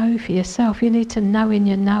to know for yourself. You need to know in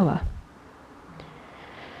your knower.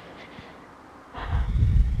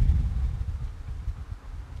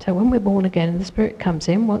 So when we're born again and the Spirit comes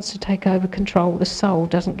in, wants to take over control, the soul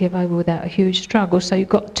doesn't give over without a huge struggle. So you've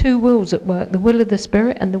got two wills at work, the will of the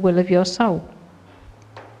Spirit and the will of your soul.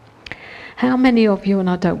 How many of you, and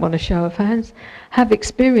I don't want a show of hands, have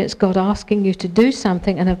experienced God asking you to do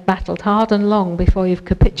something and have battled hard and long before you've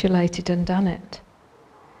capitulated and done it?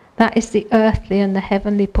 That is the earthly, and the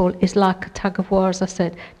heavenly pull is like a tug of war, as I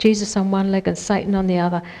said. Jesus on one leg and Satan on the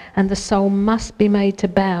other, and the soul must be made to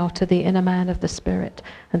bow to the inner man of the Spirit.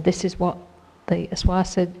 And this is that's why I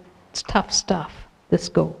said it's tough stuff, the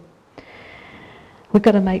school. We've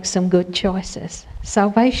got to make some good choices.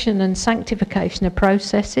 Salvation and sanctification are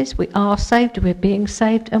processes. We are saved, we're being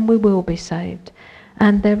saved, and we will be saved.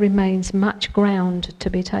 And there remains much ground to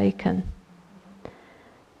be taken.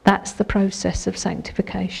 That's the process of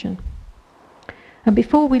sanctification. And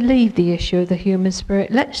before we leave the issue of the human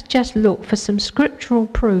spirit, let's just look for some scriptural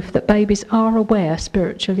proof that babies are aware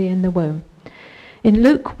spiritually in the womb. In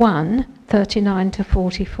Luke 1:39 to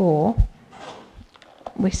 44,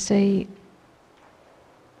 we see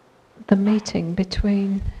the meeting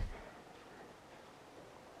between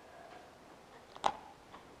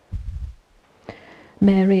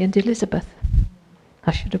Mary and Elizabeth.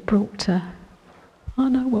 I should have brought I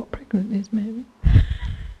know what pregnant is, Mary.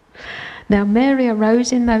 Now Mary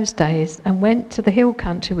arose in those days and went to the hill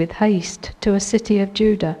country with haste to a city of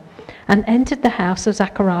Judah, and entered the house of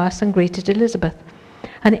Zacharias and greeted Elizabeth.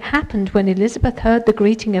 And it happened when Elizabeth heard the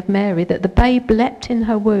greeting of Mary that the babe leapt in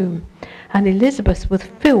her womb, and Elizabeth was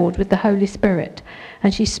filled with the Holy Spirit.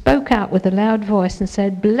 And she spoke out with a loud voice and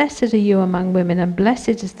said, "Blessed are you among women, and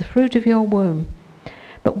blessed is the fruit of your womb.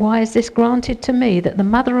 But why is this granted to me, that the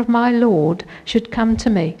mother of my Lord should come to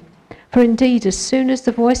me? For indeed, as soon as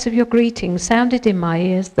the voice of your greeting sounded in my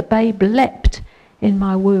ears, the babe leapt in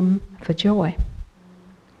my womb for joy."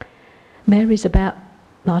 Mary's about,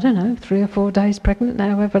 3 or 4 days pregnant,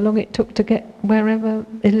 however long it took to get wherever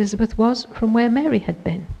Elizabeth was from where Mary had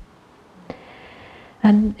been.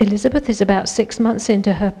 And Elizabeth is about 6 months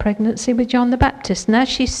into her pregnancy with John the Baptist. And as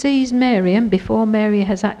she sees Mary, and before Mary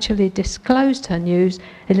has actually disclosed her news,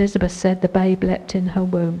 Elizabeth said the babe leapt in her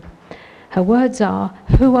womb. Her words are,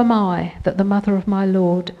 "Who am I that the mother of my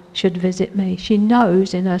Lord should visit me?" She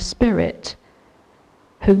knows in her spirit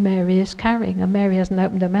who Mary is carrying, and Mary hasn't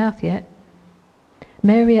opened her mouth yet.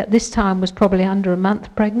 Mary at this time was probably under a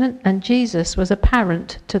month pregnant, and Jesus was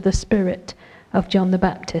apparent to the spirit of John the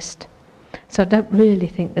Baptist. So I don't really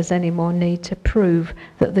think there's any more need to prove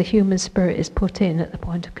that the human spirit is put in at the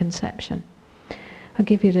point of conception. I'll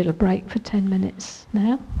give you a little break for 10 minutes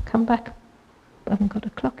now. Come back. I haven't got a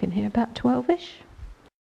clock in here, about 12-ish.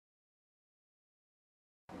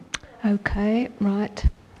 Okay, right.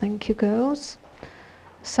 Thank you, girls.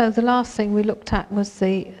 So the last thing we looked at was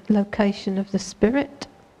the location of the spirit.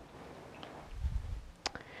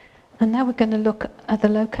 And now we're going to look at the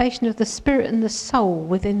location of the spirit and the soul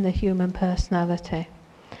within the human personality.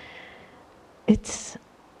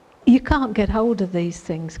 You can't get hold of these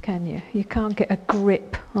things, can you? You can't get a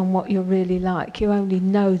grip on what you're really like. You only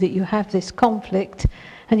know that you have this conflict,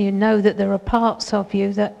 and you know that there are parts of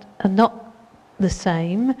you that are not the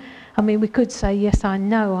same. I mean, we could say, yes, I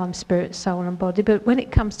know I'm spirit, soul and body, but when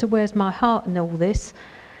it comes to where's my heart and all this,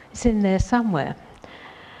 it's in there somewhere.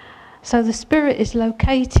 So the spirit is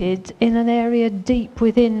located in an area deep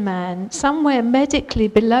within man, somewhere medically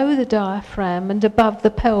below the diaphragm and above the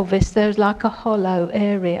pelvis. There's like a hollow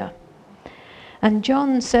area. And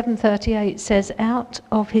John 7:38 says, "Out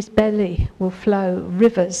of his belly will flow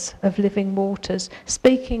rivers of living waters,"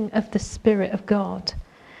 speaking of the Spirit of God.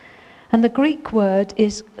 And the Greek word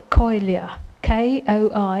is koilia,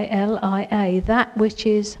 Koilia, that which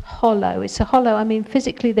is hollow. It's a hollow, I mean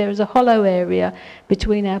physically there is a hollow area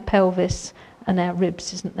between our pelvis and our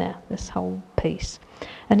ribs, isn't there? This whole piece.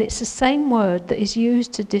 And it's the same word that is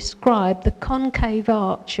used to describe the concave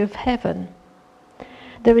arch of heaven.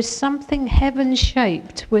 There is something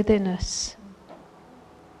heaven-shaped within us.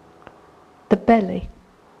 The belly.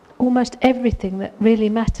 Almost everything that really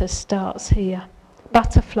matters starts here.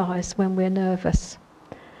 Butterflies when we're nervous.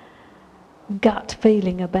 Gut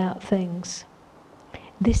feeling about things.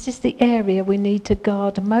 This is the area we need to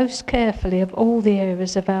guard most carefully of all the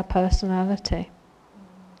areas of our personality.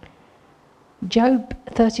 Job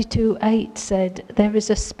 32:8 said, "There is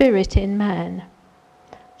a spirit in man,"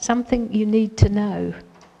 something you need to know.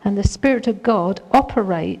 And the Spirit of God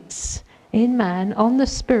operates in man, on the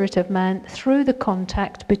spirit of man, through the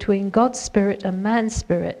contact between God's spirit and man's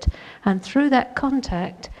spirit. And through that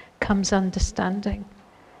contact comes understanding.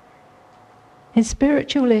 In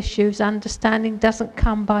spiritual issues, understanding doesn't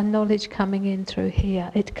come by knowledge coming in through here.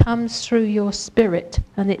 It comes through your spirit,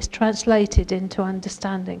 and it's translated into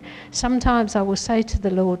understanding. Sometimes I will say to the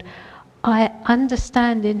Lord, "I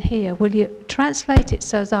understand in here. Will you translate it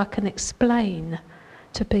so as I can explain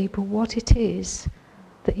to people what it is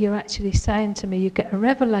that you're actually saying to me?" You get a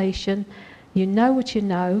revelation, you know what you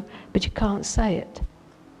know, but you can't say it.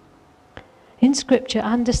 In Scripture,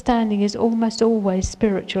 understanding is almost always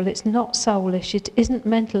spiritual. It's not soulish. It isn't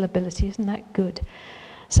mental ability. Isn't that good?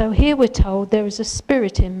 So here we're told there is a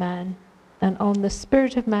spirit in man, and on the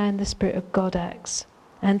spirit of man, the Spirit of God acts.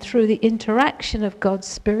 And through the interaction of God's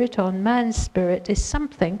Spirit on man's spirit is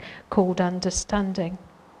something called understanding.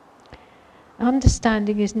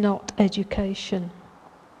 Understanding is not education.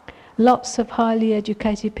 Lots of highly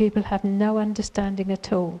educated people have no understanding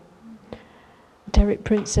at all. Derek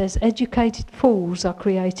Prince says, educated fools are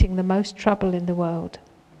creating the most trouble in the world.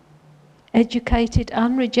 Educated,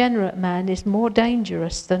 unregenerate man is more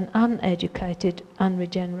dangerous than uneducated,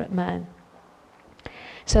 unregenerate man.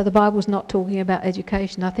 So the Bible's not talking about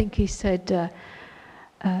education. I think he said,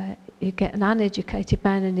 you get an uneducated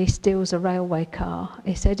man and he steals a railway car.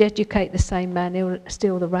 He said, educate the same man, he'll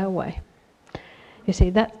steal the railway. You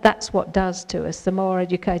see, that's what does to us. The more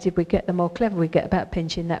educated we get, the more clever we get about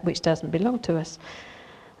pinching that which doesn't belong to us.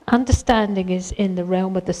 Understanding is in the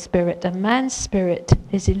realm of the Spirit, and man's spirit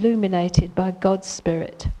is illuminated by God's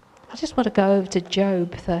Spirit. I just want to go over to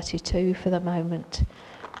Job 32 for the moment,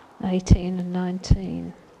 18 and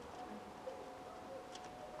 19.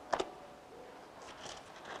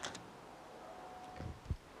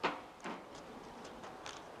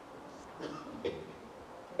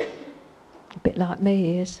 A bit like me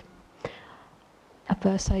he is.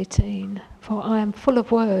 Verse 18, for I am full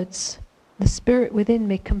of words. The spirit within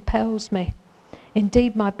me compels me.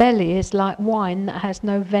 Indeed, my belly is like wine that has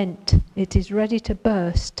no vent. It is ready to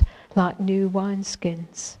burst like new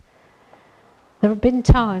wineskins. There have been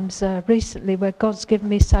times recently where God's given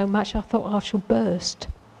me so much I thought I shall burst.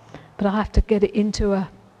 But I have to get it into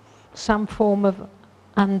some form of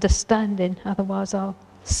understanding. Otherwise I'll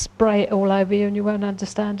spray it all over you and you won't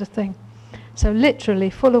understand a thing. So literally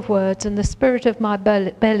full of words, and the spirit of my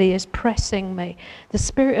belly is pressing me. The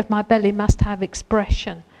spirit of my belly must have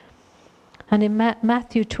expression. And in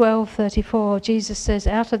Matthew 12:34, Jesus says,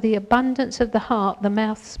 out of the abundance of the heart, the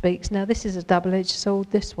mouth speaks. Now this is a double-edged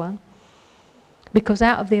sword, this one. Because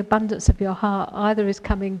out of the abundance of your heart, either is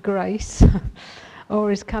coming grace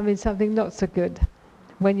or is coming something not so good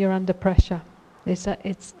when you're under pressure. It's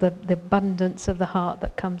the abundance of the heart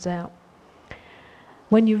that comes out.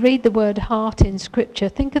 When you read the word heart in Scripture,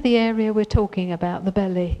 think of the area we're talking about, the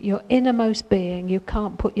belly, your innermost being. You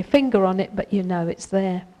can't put your finger on it, but you know it's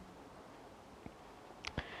there.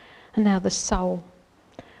 And now the soul.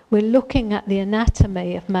 We're looking at the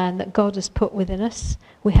anatomy of man that God has put within us.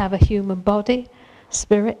 We have a human body,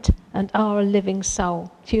 spirit, and are a living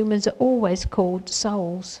soul. Humans are always called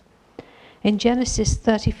souls. In Genesis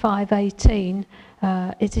 35:18,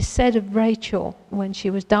 it is said of Rachel when she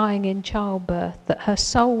was dying in childbirth that her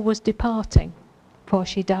soul was departing before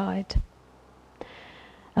she died.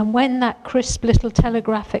 And when that crisp little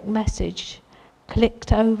telegraphic message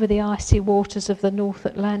clicked over the icy waters of the North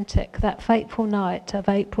Atlantic that fateful night of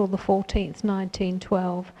April the 14th,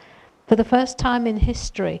 1912, for the first time in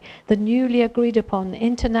history, the newly agreed upon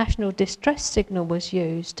international distress signal was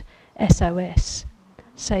used, SOS,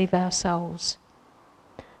 Save Our Souls.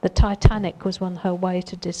 The Titanic was on her way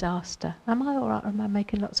to disaster. Am I all right, or am I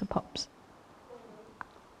making lots of pops?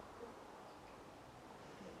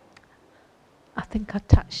 I think I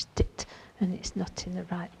touched it and it's not in the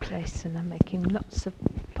right place and I'm making lots of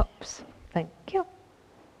pops. Thank you.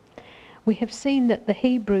 We have seen that the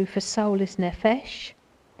Hebrew for soul is nephesh.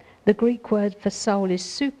 The Greek word for soul is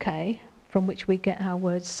psyche, from which we get our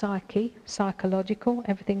word psyche, psychological.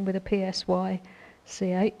 Everything with a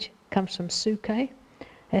P-S-Y-C-H comes from psyche.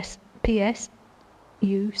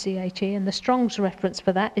 P-S-U-C-H-E, and the Strong's reference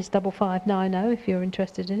for that is 5590 if you're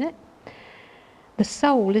interested in it. The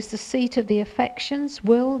soul is the seat of the affections,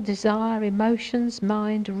 will, desire, emotions,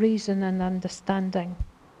 mind, reason and understanding.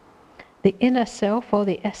 The inner self or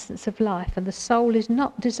the essence of life, and the soul is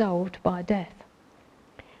not dissolved by death.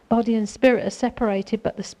 Body and spirit are separated,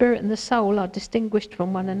 but the spirit and the soul are distinguished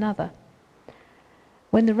from one another.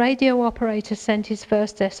 When the radio operator sent his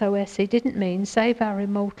first SOS, he didn't mean save our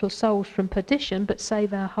immortal souls from perdition, but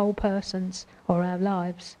save our whole persons or our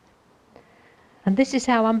lives. And this is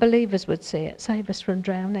how unbelievers would see it, save us from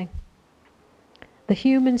drowning. The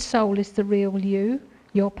human soul is the real you,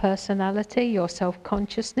 your personality, your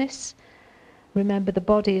self-consciousness. Remember, the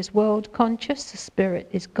body is world-conscious, the spirit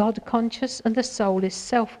is God-conscious, and the soul is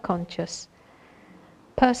self-conscious.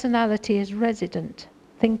 Personality is resident.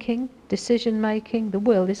 Thinking, decision-making, the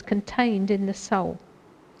will is contained in the soul.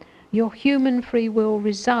 Your human free will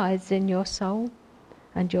resides in your soul,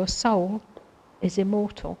 and your soul is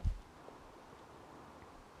immortal.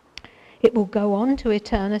 It will go on to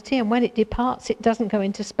eternity, and when it departs, it doesn't go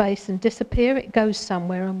into space and disappear, it goes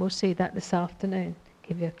somewhere, and we'll see that this afternoon.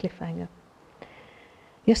 Give you a cliffhanger.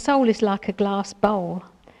 Your soul is like a glass bowl.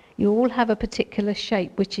 You all have a particular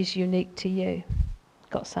shape which is unique to you.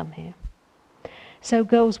 Got some here. So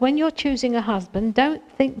girls, when you're choosing a husband, don't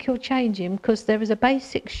think you'll change him because there is a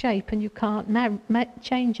basic shape and you can't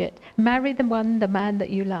change it. Marry the man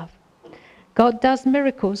that you love. God does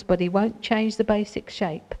miracles, but he won't change the basic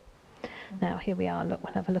shape. Now, here we are. Look,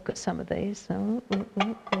 we'll have a look at some of these.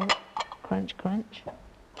 Crunch, crunch.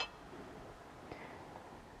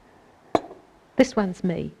 This one's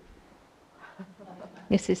me.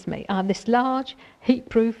 This is me. I'm this large,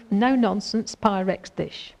 heat-proof, no-nonsense Pyrex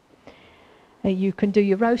dish. You can do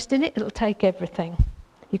your roast in it. It'll take everything.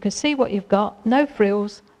 You can see what you've got. No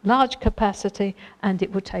frills, large capacity, and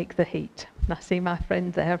it will take the heat. I see my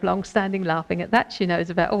friend there, long-standing, laughing at that. She knows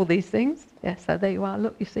about all these things. Yeah, so there you are.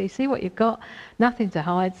 Look, you see what you've got. Nothing to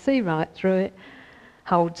hide. See right through it.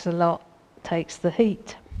 Holds a lot. Takes the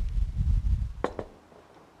heat.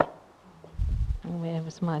 Where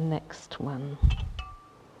was my next one?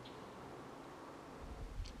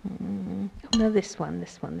 No, this one.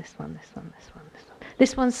 This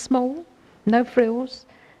one's small, no frills,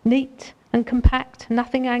 neat and compact,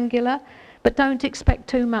 nothing angular, but don't expect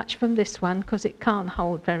too much from this one because it can't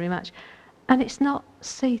hold very much. And it's not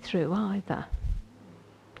see-through either.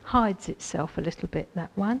 Hides itself a little bit, that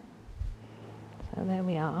one. So there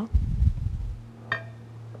we are.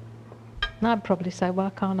 And I'd probably say, why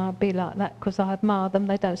can't I be like that? Because I admire them.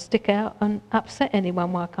 They don't stick out and upset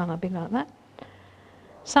anyone. Why can't I be like that?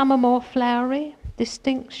 Some are more flowery,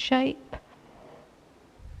 distinct shape,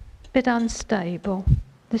 bit unstable.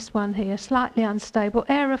 This one here, slightly unstable,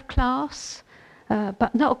 air of class,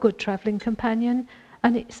 but not a good travelling companion.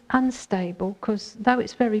 And it's unstable because though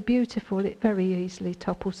it's very beautiful, it very easily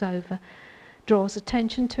topples over, draws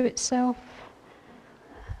attention to itself.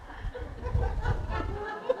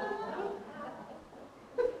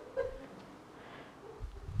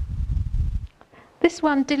 This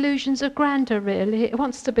one, delusions of grandeur, really. It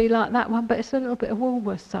wants to be like that one, but it's a little bit of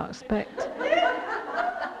Woolworths, I expect.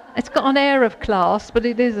 It's got an air of class, but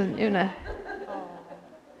it isn't, you know.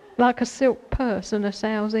 Like a silk purse and a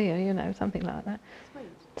sow's ear, you know, something like that.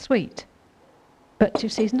 Sweet. But you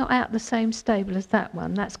see, it's not out the same stable as that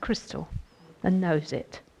one. That's crystal and knows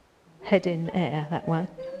it. Head in air, that one.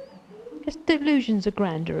 It's delusions of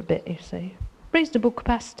grandeur a bit, you see. Reasonable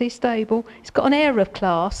capacity, stable. It's got an air of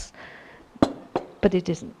class, but it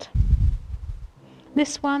isn't.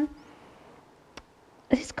 This one,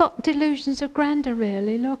 it's got delusions of grandeur,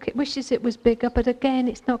 really. Look, it wishes it was bigger, but again,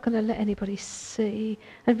 it's not going to let anybody see.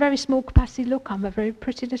 And very small capacity. Look, I'm a very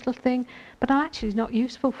pretty little thing, but I'm actually not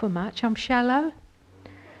useful for much. I'm shallow.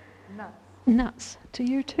 Nuts. Nuts. To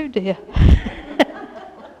you too, dear.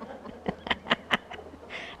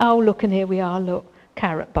 Oh, look, and here we are, look.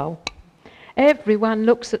 Carrot bowl. Everyone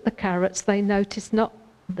looks at the carrots. They notice not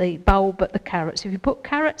the bowl but the carrots. If you put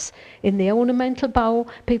carrots in the ornamental bowl,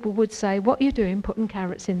 people would say, what are you doing putting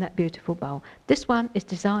carrots in that beautiful bowl? This one is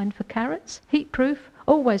designed for carrots, heat proof,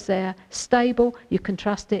 always there, stable, you can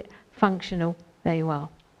trust it, functional. There you are.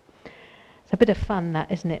 It's a bit of fun, that,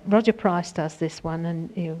 isn't it? Roger Price does this one, and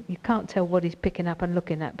you can't tell what he's picking up and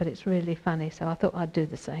looking at, but it's really funny, so I thought I'd do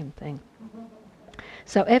the same thing.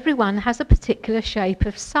 So everyone has a particular shape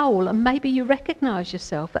of soul, and maybe you recognise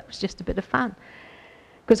yourself. That was just a bit of fun.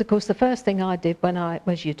 Because, of course, the first thing I did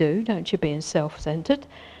as you do, don't you, being self-centred,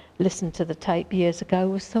 listened to the tape years ago,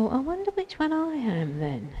 was thought, I wonder which one I am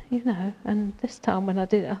then, you know. And this time when I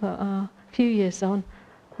did it, I thought, a few years on,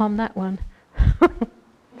 I'm that one. Do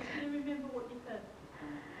you remember what you said?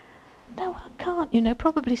 No, I can't, you know,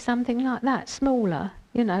 probably something like that, smaller,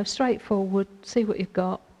 you know, straightforward, see what you've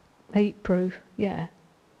got, heat proof, yeah.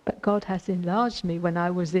 But God has enlarged me when I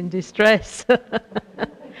was in distress.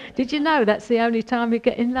 Did you know that's the only time you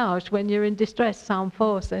get enlarged, when you're in distress? Psalm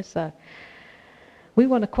 4 says so. We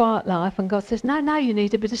want a quiet life, and God says, no, you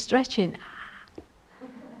need a bit of stretching.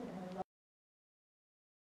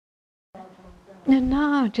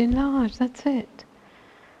 Enlarge, that's it.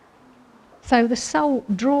 So the soul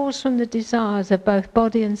draws from the desires of both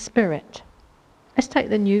body and spirit. Let's take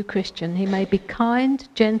the new Christian. He may be kind,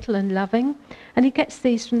 gentle and loving, and he gets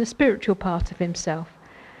these from the spiritual part of himself.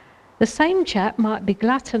 The same chap might be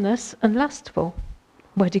gluttonous and lustful.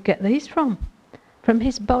 Where do you get these from? From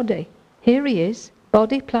his body. Here he is,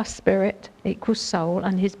 body plus spirit equals soul,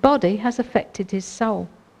 and his body has affected his soul.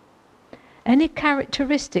 Any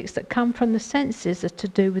characteristics that come from the senses are to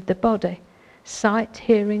do with the body. Sight,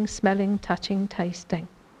 hearing, smelling, touching, tasting.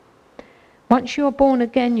 Once you're born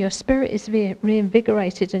again, your spirit is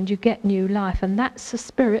reinvigorated and you get new life, and that's the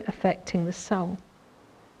spirit affecting the soul.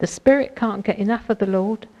 The spirit can't get enough of the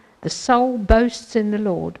Lord. The soul boasts in the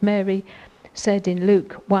Lord. Mary said in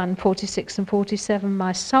Luke 1:46 and 47,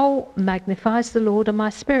 my soul magnifies the Lord, and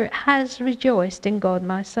my spirit has rejoiced in God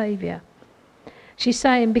my Saviour. She's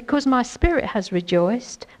saying, because my spirit has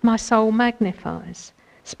rejoiced, my soul magnifies.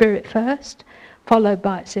 Spirit first, followed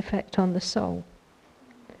by its effect on the soul.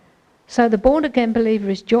 So the born-again believer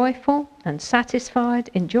is joyful and satisfied,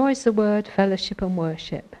 enjoys the word, fellowship and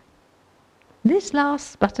worship. This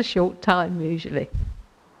lasts but a short time usually,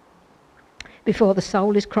 before the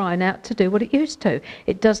soul is crying out to do what it used to.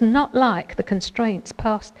 It does not like the constraints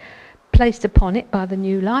placed upon it by the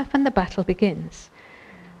new life, and the battle begins.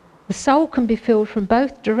 The soul can be filled from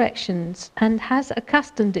both directions and has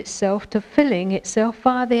accustomed itself to filling itself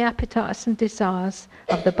via the appetites and desires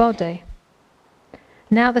of the body.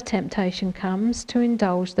 Now the temptation comes to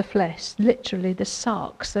indulge the flesh, literally the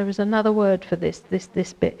sarx. There is another word for this.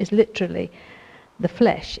 This bit is literally, the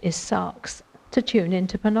flesh is sarx, to tune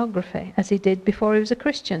into pornography, as he did before he was a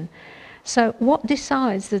Christian. So what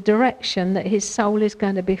decides the direction that his soul is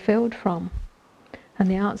going to be filled from?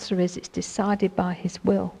 And the answer is, it's decided by his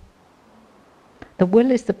will. The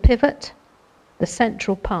will is the pivot, the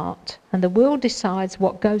central part, and the will decides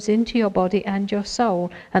what goes into your body and your soul,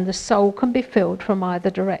 and the soul can be filled from either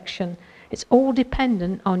direction. It's all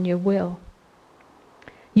dependent on your will.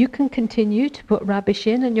 You can continue to put rubbish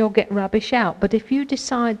in and you'll get rubbish out, but if you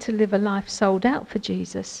decide to live a life sold out for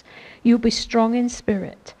Jesus, you'll be strong in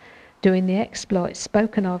spirit, doing the exploits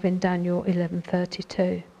spoken of in Daniel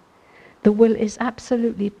 11:32. The will is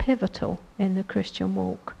absolutely pivotal in the Christian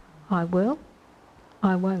walk. I will,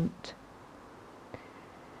 I won't.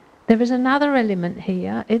 There is another element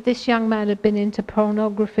here. If this young man had been into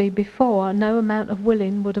pornography before, no amount of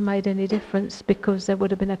willing would have made any difference, because there would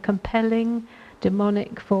have been a compelling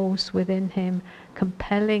demonic force within him,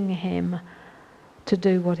 compelling him to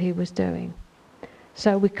do what he was doing.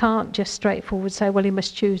 So we can't just straightforward say, well, he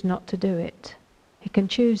must choose not to do it. He can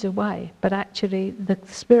choose a way, but actually the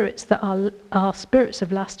spirits that are spirits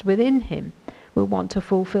of lust within him will want to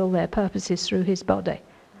fulfill their purposes through his body.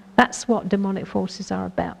 That's what demonic forces are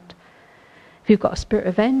about. If you've got a spirit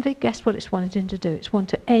of envy, guess what it's wanting to do? It's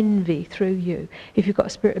wanting to envy through you. If you've got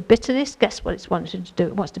a spirit of bitterness, guess what it's wanting to do?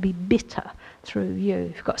 It wants to be bitter through you.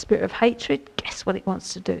 If you've got a spirit of hatred, guess what it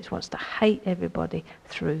wants to do? It wants to hate everybody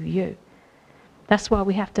through you. That's why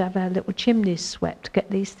we have to have our little chimneys swept to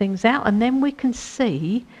get these things out, and then we can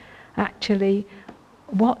see actually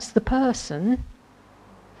what's the person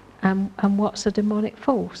and what's a demonic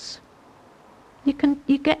force. You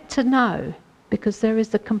get to know, because there is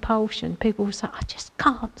the compulsion. People will say, I just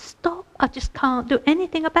can't stop. I just can't do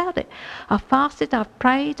anything about it. I've fasted, I've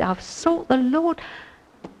prayed, I've sought the Lord.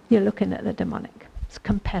 You're looking at the demonic. It's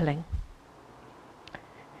compelling.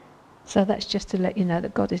 So that's just to let you know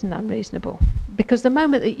that God isn't unreasonable. Because the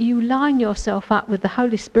moment that you line yourself up with the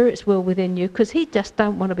Holy Spirit's will within you, because he just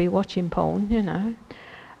don't want to be watching porn, you know,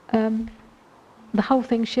 the whole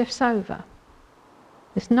thing shifts over.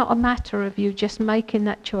 It's not a matter of you just making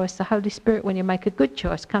that choice. The Holy Spirit, when you make a good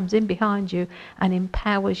choice, comes in behind you and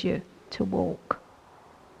empowers you to walk.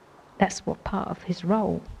 That's what part of his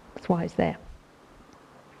role. That's why he's there.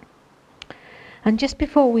 And just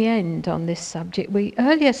before we end on this subject, we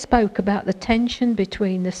earlier spoke about the tension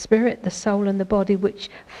between the spirit, the soul and the body, which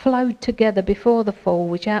flowed together before the fall,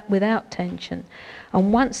 without tension.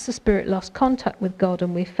 And once the spirit lost contact with God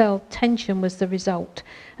and we fell, tension was the result.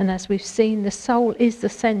 And as we've seen, the soul is the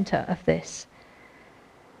centre of this.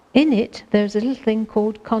 In it, there's a little thing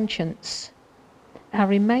called conscience, our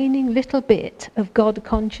remaining little bit of God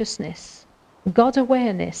consciousness, God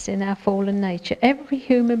awareness in our fallen nature. Every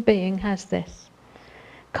human being has this.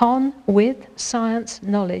 Con with science,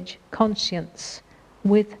 knowledge. Conscience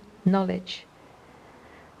with knowledge.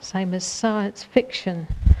 Same as science fiction.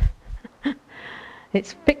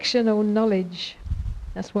 It's fictional knowledge.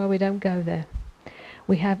 That's why we don't go there.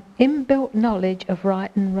 We have inbuilt knowledge of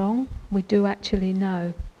right and wrong. We do actually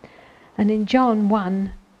know. And in John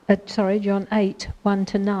 8,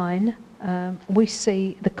 1-9, we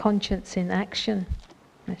see the conscience in action.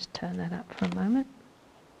 Let's turn that up for a moment.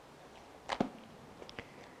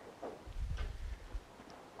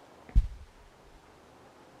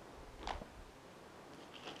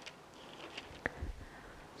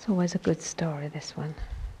 It's always a good story, this one.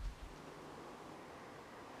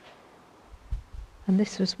 And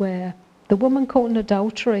this was where the woman caught in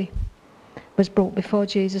adultery was brought before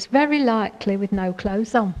Jesus, very likely with no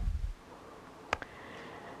clothes on.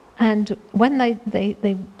 And when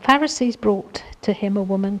the Pharisees brought to him a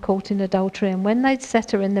woman caught in adultery, and when they'd set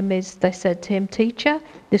her in the midst, they said to him, Teacher,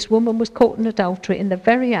 this woman was caught in adultery in the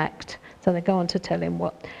very act. So they go on to tell him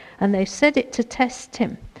what. And they said it to test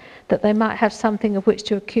him, that they might have something of which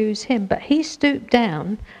to accuse him. But he stooped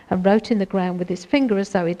down and wrote in the ground with his finger as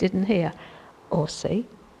though he didn't hear or see.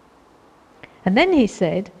 And then he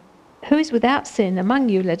said, Who is without sin among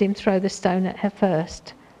you? Let him throw the stone at her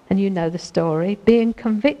first. And you know the story. Being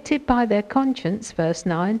convicted by their conscience, verse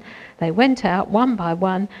 9, they went out one by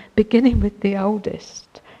one, beginning with the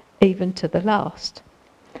oldest, even to the last.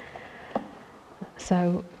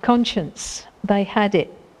 So, conscience, they had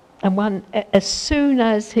it. And one, as soon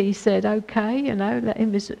as he said, okay, let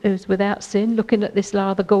him who's without sin, looking at this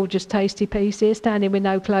rather gorgeous, tasty piece here, standing with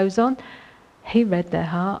no clothes on, he read their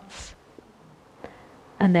hearts.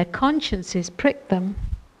 And their consciences pricked them.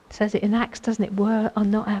 It says it in Acts, doesn't it? Were or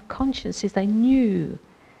not our consciences, they knew.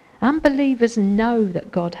 Unbelievers know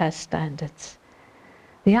that God has standards.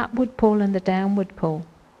 The upward pull and the downward pull.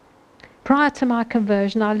 Prior to my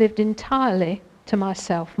conversion, I lived entirely to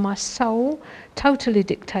myself. My soul totally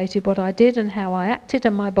dictated what I did and how I acted,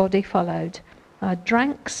 and my body followed. I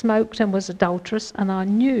drank, smoked, and was adulterous, and I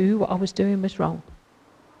knew what I was doing was wrong.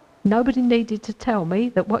 Nobody needed to tell me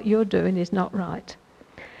that what you're doing is not right.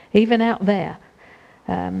 Even out there,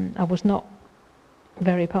 I was not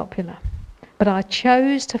very popular. But I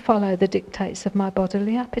chose to follow the dictates of my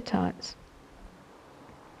bodily appetites.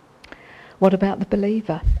 What about the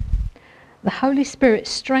believer? The Holy Spirit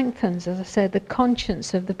strengthens, as I said, the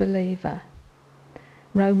conscience of the believer.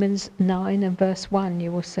 Romans 9 and verse 1,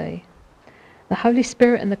 you will see. The Holy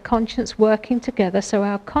Spirit and the conscience working together, so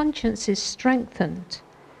our conscience is strengthened.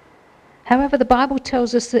 However, the Bible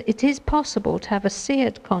tells us that it is possible to have a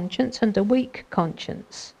seared conscience and a weak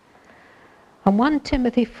conscience. And 1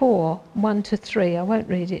 Timothy 4, 1-3, I won't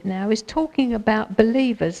read it now, is talking about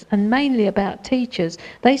believers and mainly about teachers.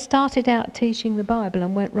 They started out teaching the Bible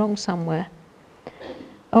and went wrong somewhere.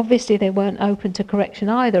 Obviously they weren't open to correction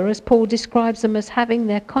either, as Paul describes them as having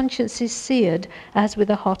their consciences seared as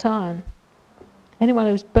with a hot iron. Anyone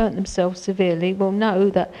who's burnt themselves severely will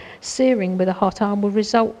know that searing with a hot iron will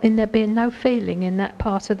result in there being no feeling in that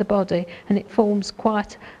part of the body, and it forms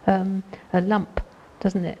quite a lump,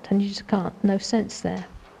 doesn't it? And you just can't, no sense there.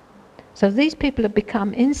 So these people have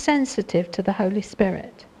become insensitive to the Holy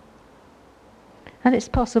Spirit. And it's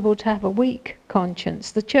possible to have a weak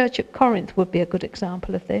conscience. The church at Corinth would be a good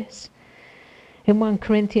example of this. In 1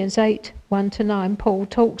 Corinthians 8, 1-9, Paul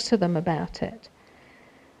talks to them about it.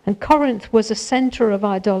 And Corinth was a centre of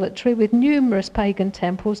idolatry with numerous pagan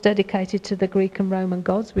temples dedicated to the Greek and Roman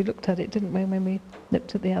gods. We looked at it, didn't we, when we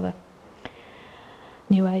looked at the other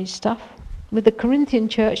New Age stuff. With the Corinthian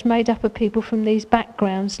church made up of people from these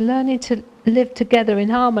backgrounds, learning to live together in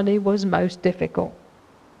harmony was most difficult.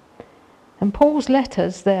 And Paul's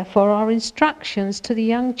letters, therefore, are instructions to the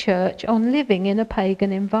young church on living in a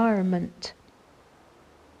pagan environment.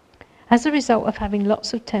 As a result of having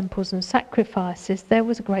lots of temples and sacrifices, there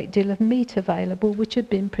was a great deal of meat available which had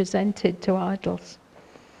been presented to idols.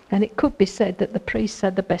 And it could be said that the priests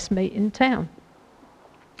had the best meat in town,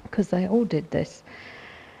 because they all did this.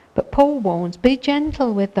 But Paul warns, be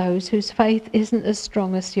gentle with those whose faith isn't as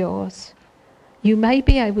strong as yours. You may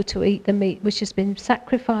be able to eat the meat which has been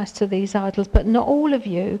sacrificed to these idols, but not all of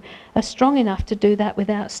you are strong enough to do that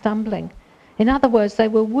without stumbling. In other words, they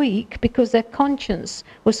were weak because their conscience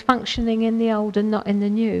was functioning in the old and not in the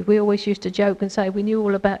new. We always used to joke and say we knew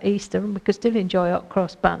all about Easter and we could still enjoy hot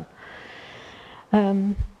cross bun.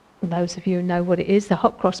 Those of you who know what it is, the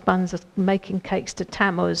hot cross buns are making cakes to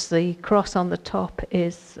Tammuz. The cross on the top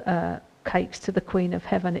is cakes to the Queen of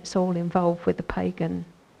Heaven. It's all involved with the pagan.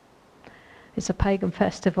 It's a pagan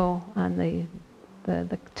festival, and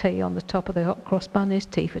the tea on the top of the hot cross bun is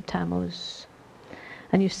tea for Tammuz.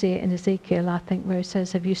 And you see it in Ezekiel, I think, where it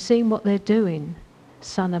says, have you seen what they're doing,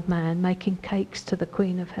 Son of Man, making cakes to the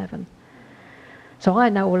Queen of Heaven? So I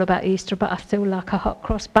know all about Easter, but I still like a hot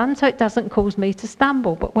cross bun, so it doesn't cause me to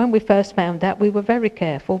stumble. But when we first found out, we were very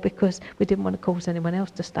careful because we didn't want to cause anyone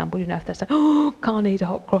else to stumble. You know, if they say, oh, can't eat a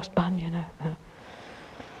hot cross bun, you know.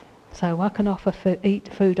 So I can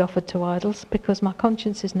eat food offered to idols because my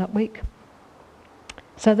conscience is not weak.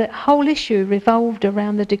 So the whole issue revolved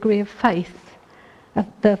around the degree of faith of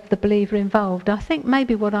the believer involved. I think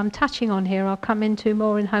maybe what I'm touching on here I'll come into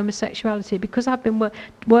more in homosexuality, because I've been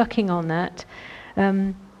working on that.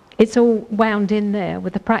 It's all wound in there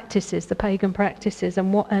with the practices, the pagan practices,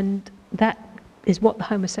 and that is what the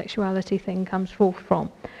homosexuality thing comes forth from.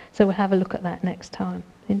 So we'll have a look at that next time.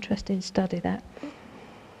 Interesting study, that.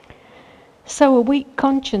 So a weak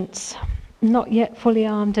conscience, not yet fully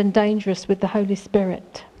armed and dangerous with the Holy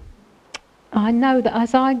Spirit. I know that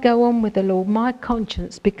as I go on with the Lord, my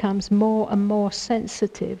conscience becomes more and more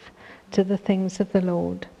sensitive to the things of the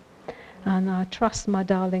Lord. And I trust, my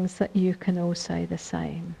darlings, that you can all say the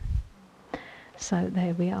same. So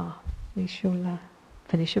there we are. We shall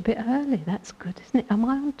finish a bit early. That's good, isn't it? Am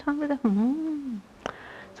I on time with that?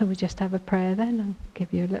 So we just have a prayer then and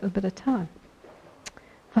give you a little bit of time.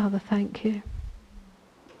 Father, thank you.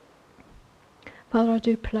 Father, I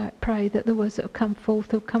do pray that the words that have come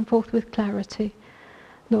forth will come forth with clarity,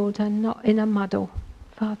 Lord, and not in a muddle.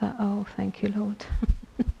 Father, oh, thank you, Lord.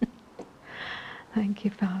 Thank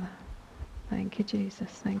you, Father. Thank you, Jesus.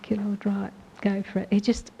 Thank you, Lord. Right, go for it. He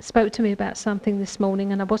just spoke to me about something this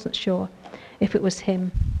morning, and I wasn't sure if it was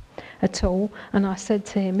him at all. And I said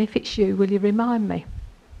to him, if it's you, will you remind me?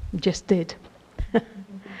 He just did.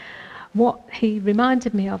 What he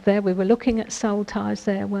reminded me of there, we were looking at soul ties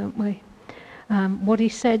there, weren't we? What he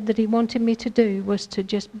said that he wanted me to do was to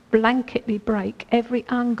just blanketly break every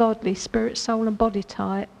ungodly spirit, soul and body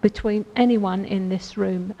tie between anyone in this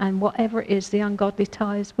room and whatever it is the ungodly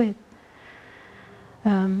tie is with.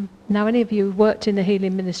 Now, any of you who worked in the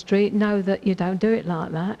healing ministry know that you don't do it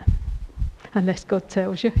like that, unless God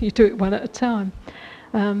tells you. You do it one at a time.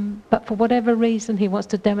 But for whatever reason, he wants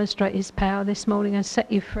to demonstrate his power this morning and set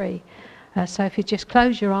you free. So if you just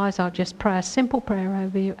close your eyes, I'll just pray a simple prayer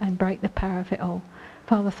over you and break the power of it all.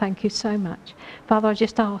 Father, thank you so much. Father, I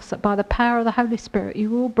just ask that by the power of the Holy Spirit, you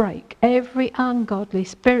will break every ungodly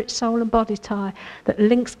spirit, soul and body tie that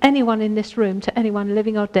links anyone in this room to anyone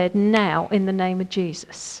living or dead now in the name of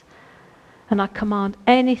Jesus. And I command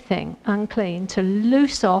anything unclean to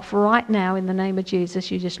loose off right now in the name of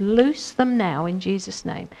Jesus. You just loose them now in Jesus'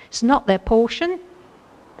 name. It's not their portion.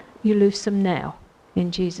 You loose them now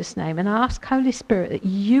in Jesus' name. And I ask, Holy Spirit, that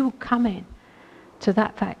you come in to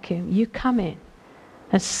that vacuum. You come in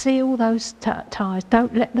and seal those ties.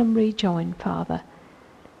 Don't let them rejoin, Father,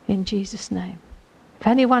 in Jesus' name. If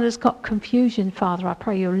anyone has got confusion, Father, I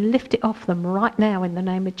pray you'll lift it off them right now in the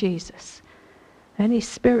name of Jesus. Any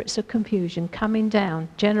spirits of confusion coming down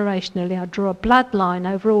generationally, I draw a bloodline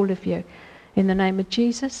over all of you in the name of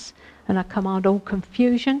Jesus, and I command all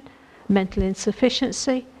confusion, mental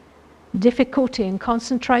insufficiency, difficulty in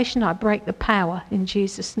concentration, I break the power in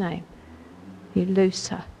Jesus' name. You loose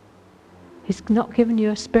her. He's not given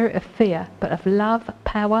you a spirit of fear, but of love,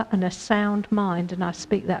 power, and a sound mind, and I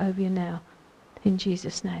speak that over you now in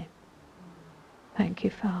Jesus' name. Thank you,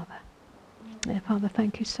 Father. Yeah, Father,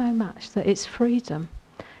 thank you so much that it's freedom.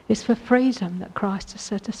 It's for freedom that Christ has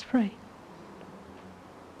set us free.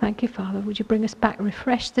 Thank you, Father. Would you bring us back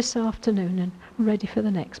refreshed this afternoon and ready for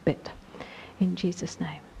the next bit? In Jesus'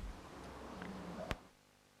 name.